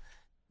year.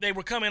 They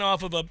were coming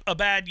off of a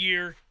bad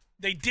year.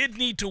 They did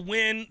need to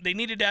win. They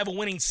needed to have a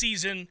winning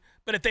season.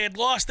 But if they had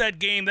lost that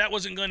game, that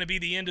wasn't going to be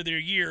the end of their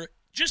year,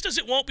 just as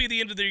it won't be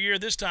the end of their year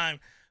this time.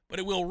 But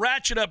it will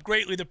ratchet up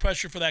greatly the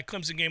pressure for that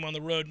Clemson game on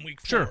the road in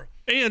week 4. Sure.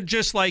 And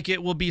just like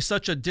it will be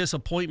such a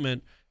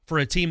disappointment for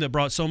a team that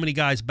brought so many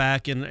guys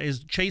back and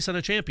is chasing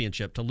a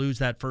championship to lose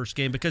that first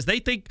game, because they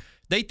think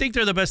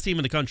they're the best team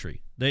in the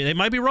country. They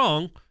might be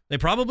wrong. They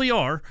probably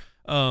are.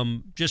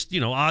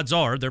 Odds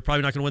are they're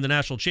probably not going to win the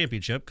national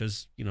championship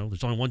because,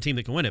 there's only one team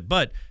that can win it.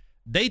 But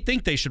they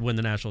think they should win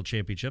the national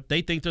championship.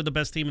 They think they're the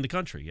best team in the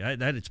country.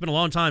 It's been a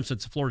long time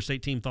since the Florida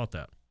State team thought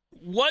that.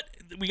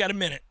 We got a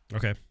minute.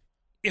 Okay.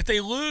 If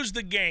they lose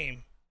the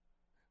game,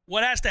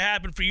 what has to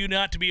happen for you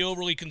not to be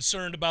overly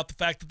concerned about the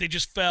fact that they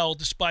just fell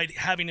despite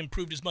having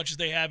improved as much as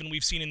they have and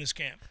we've seen in this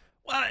camp?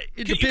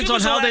 It depends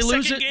on how they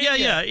lose it. game,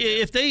 Yeah.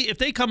 If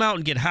they come out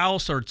and get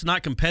house, or it's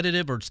not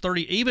competitive, or it's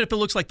 30, even if it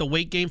looks like the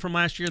Wake game from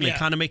last year and they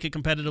kind of make it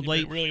competitive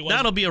late, really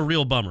that'll be a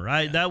real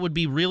bummer. That would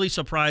be really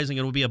surprising.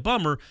 It would be a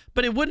bummer,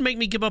 but it wouldn't make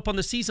me give up on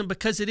the season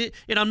because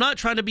and I'm not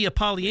trying to be a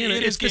Pollyanna.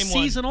 It's the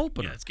season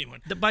opener. Yeah, it's game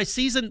one.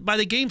 By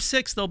the game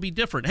 6, they'll be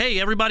different. Hey,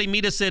 everybody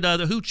meet us at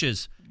the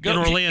Hooches in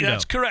Orlando.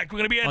 That's correct. We're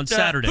going to be at on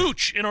Saturday.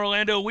 Hooch in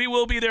Orlando. We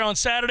will be there on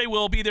Saturday.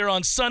 We'll be there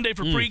on Sunday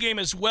for pregame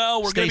as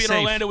well. We're going to be in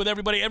Orlando with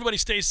everybody. Everybody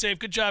stay safe.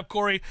 Good job,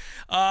 Corey.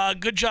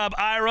 Good job,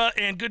 Ira.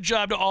 And good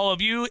job to all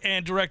of you.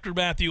 And Director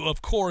Matthew,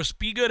 of course.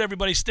 Be good,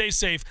 everybody. Stay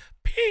safe.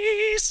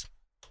 Peace.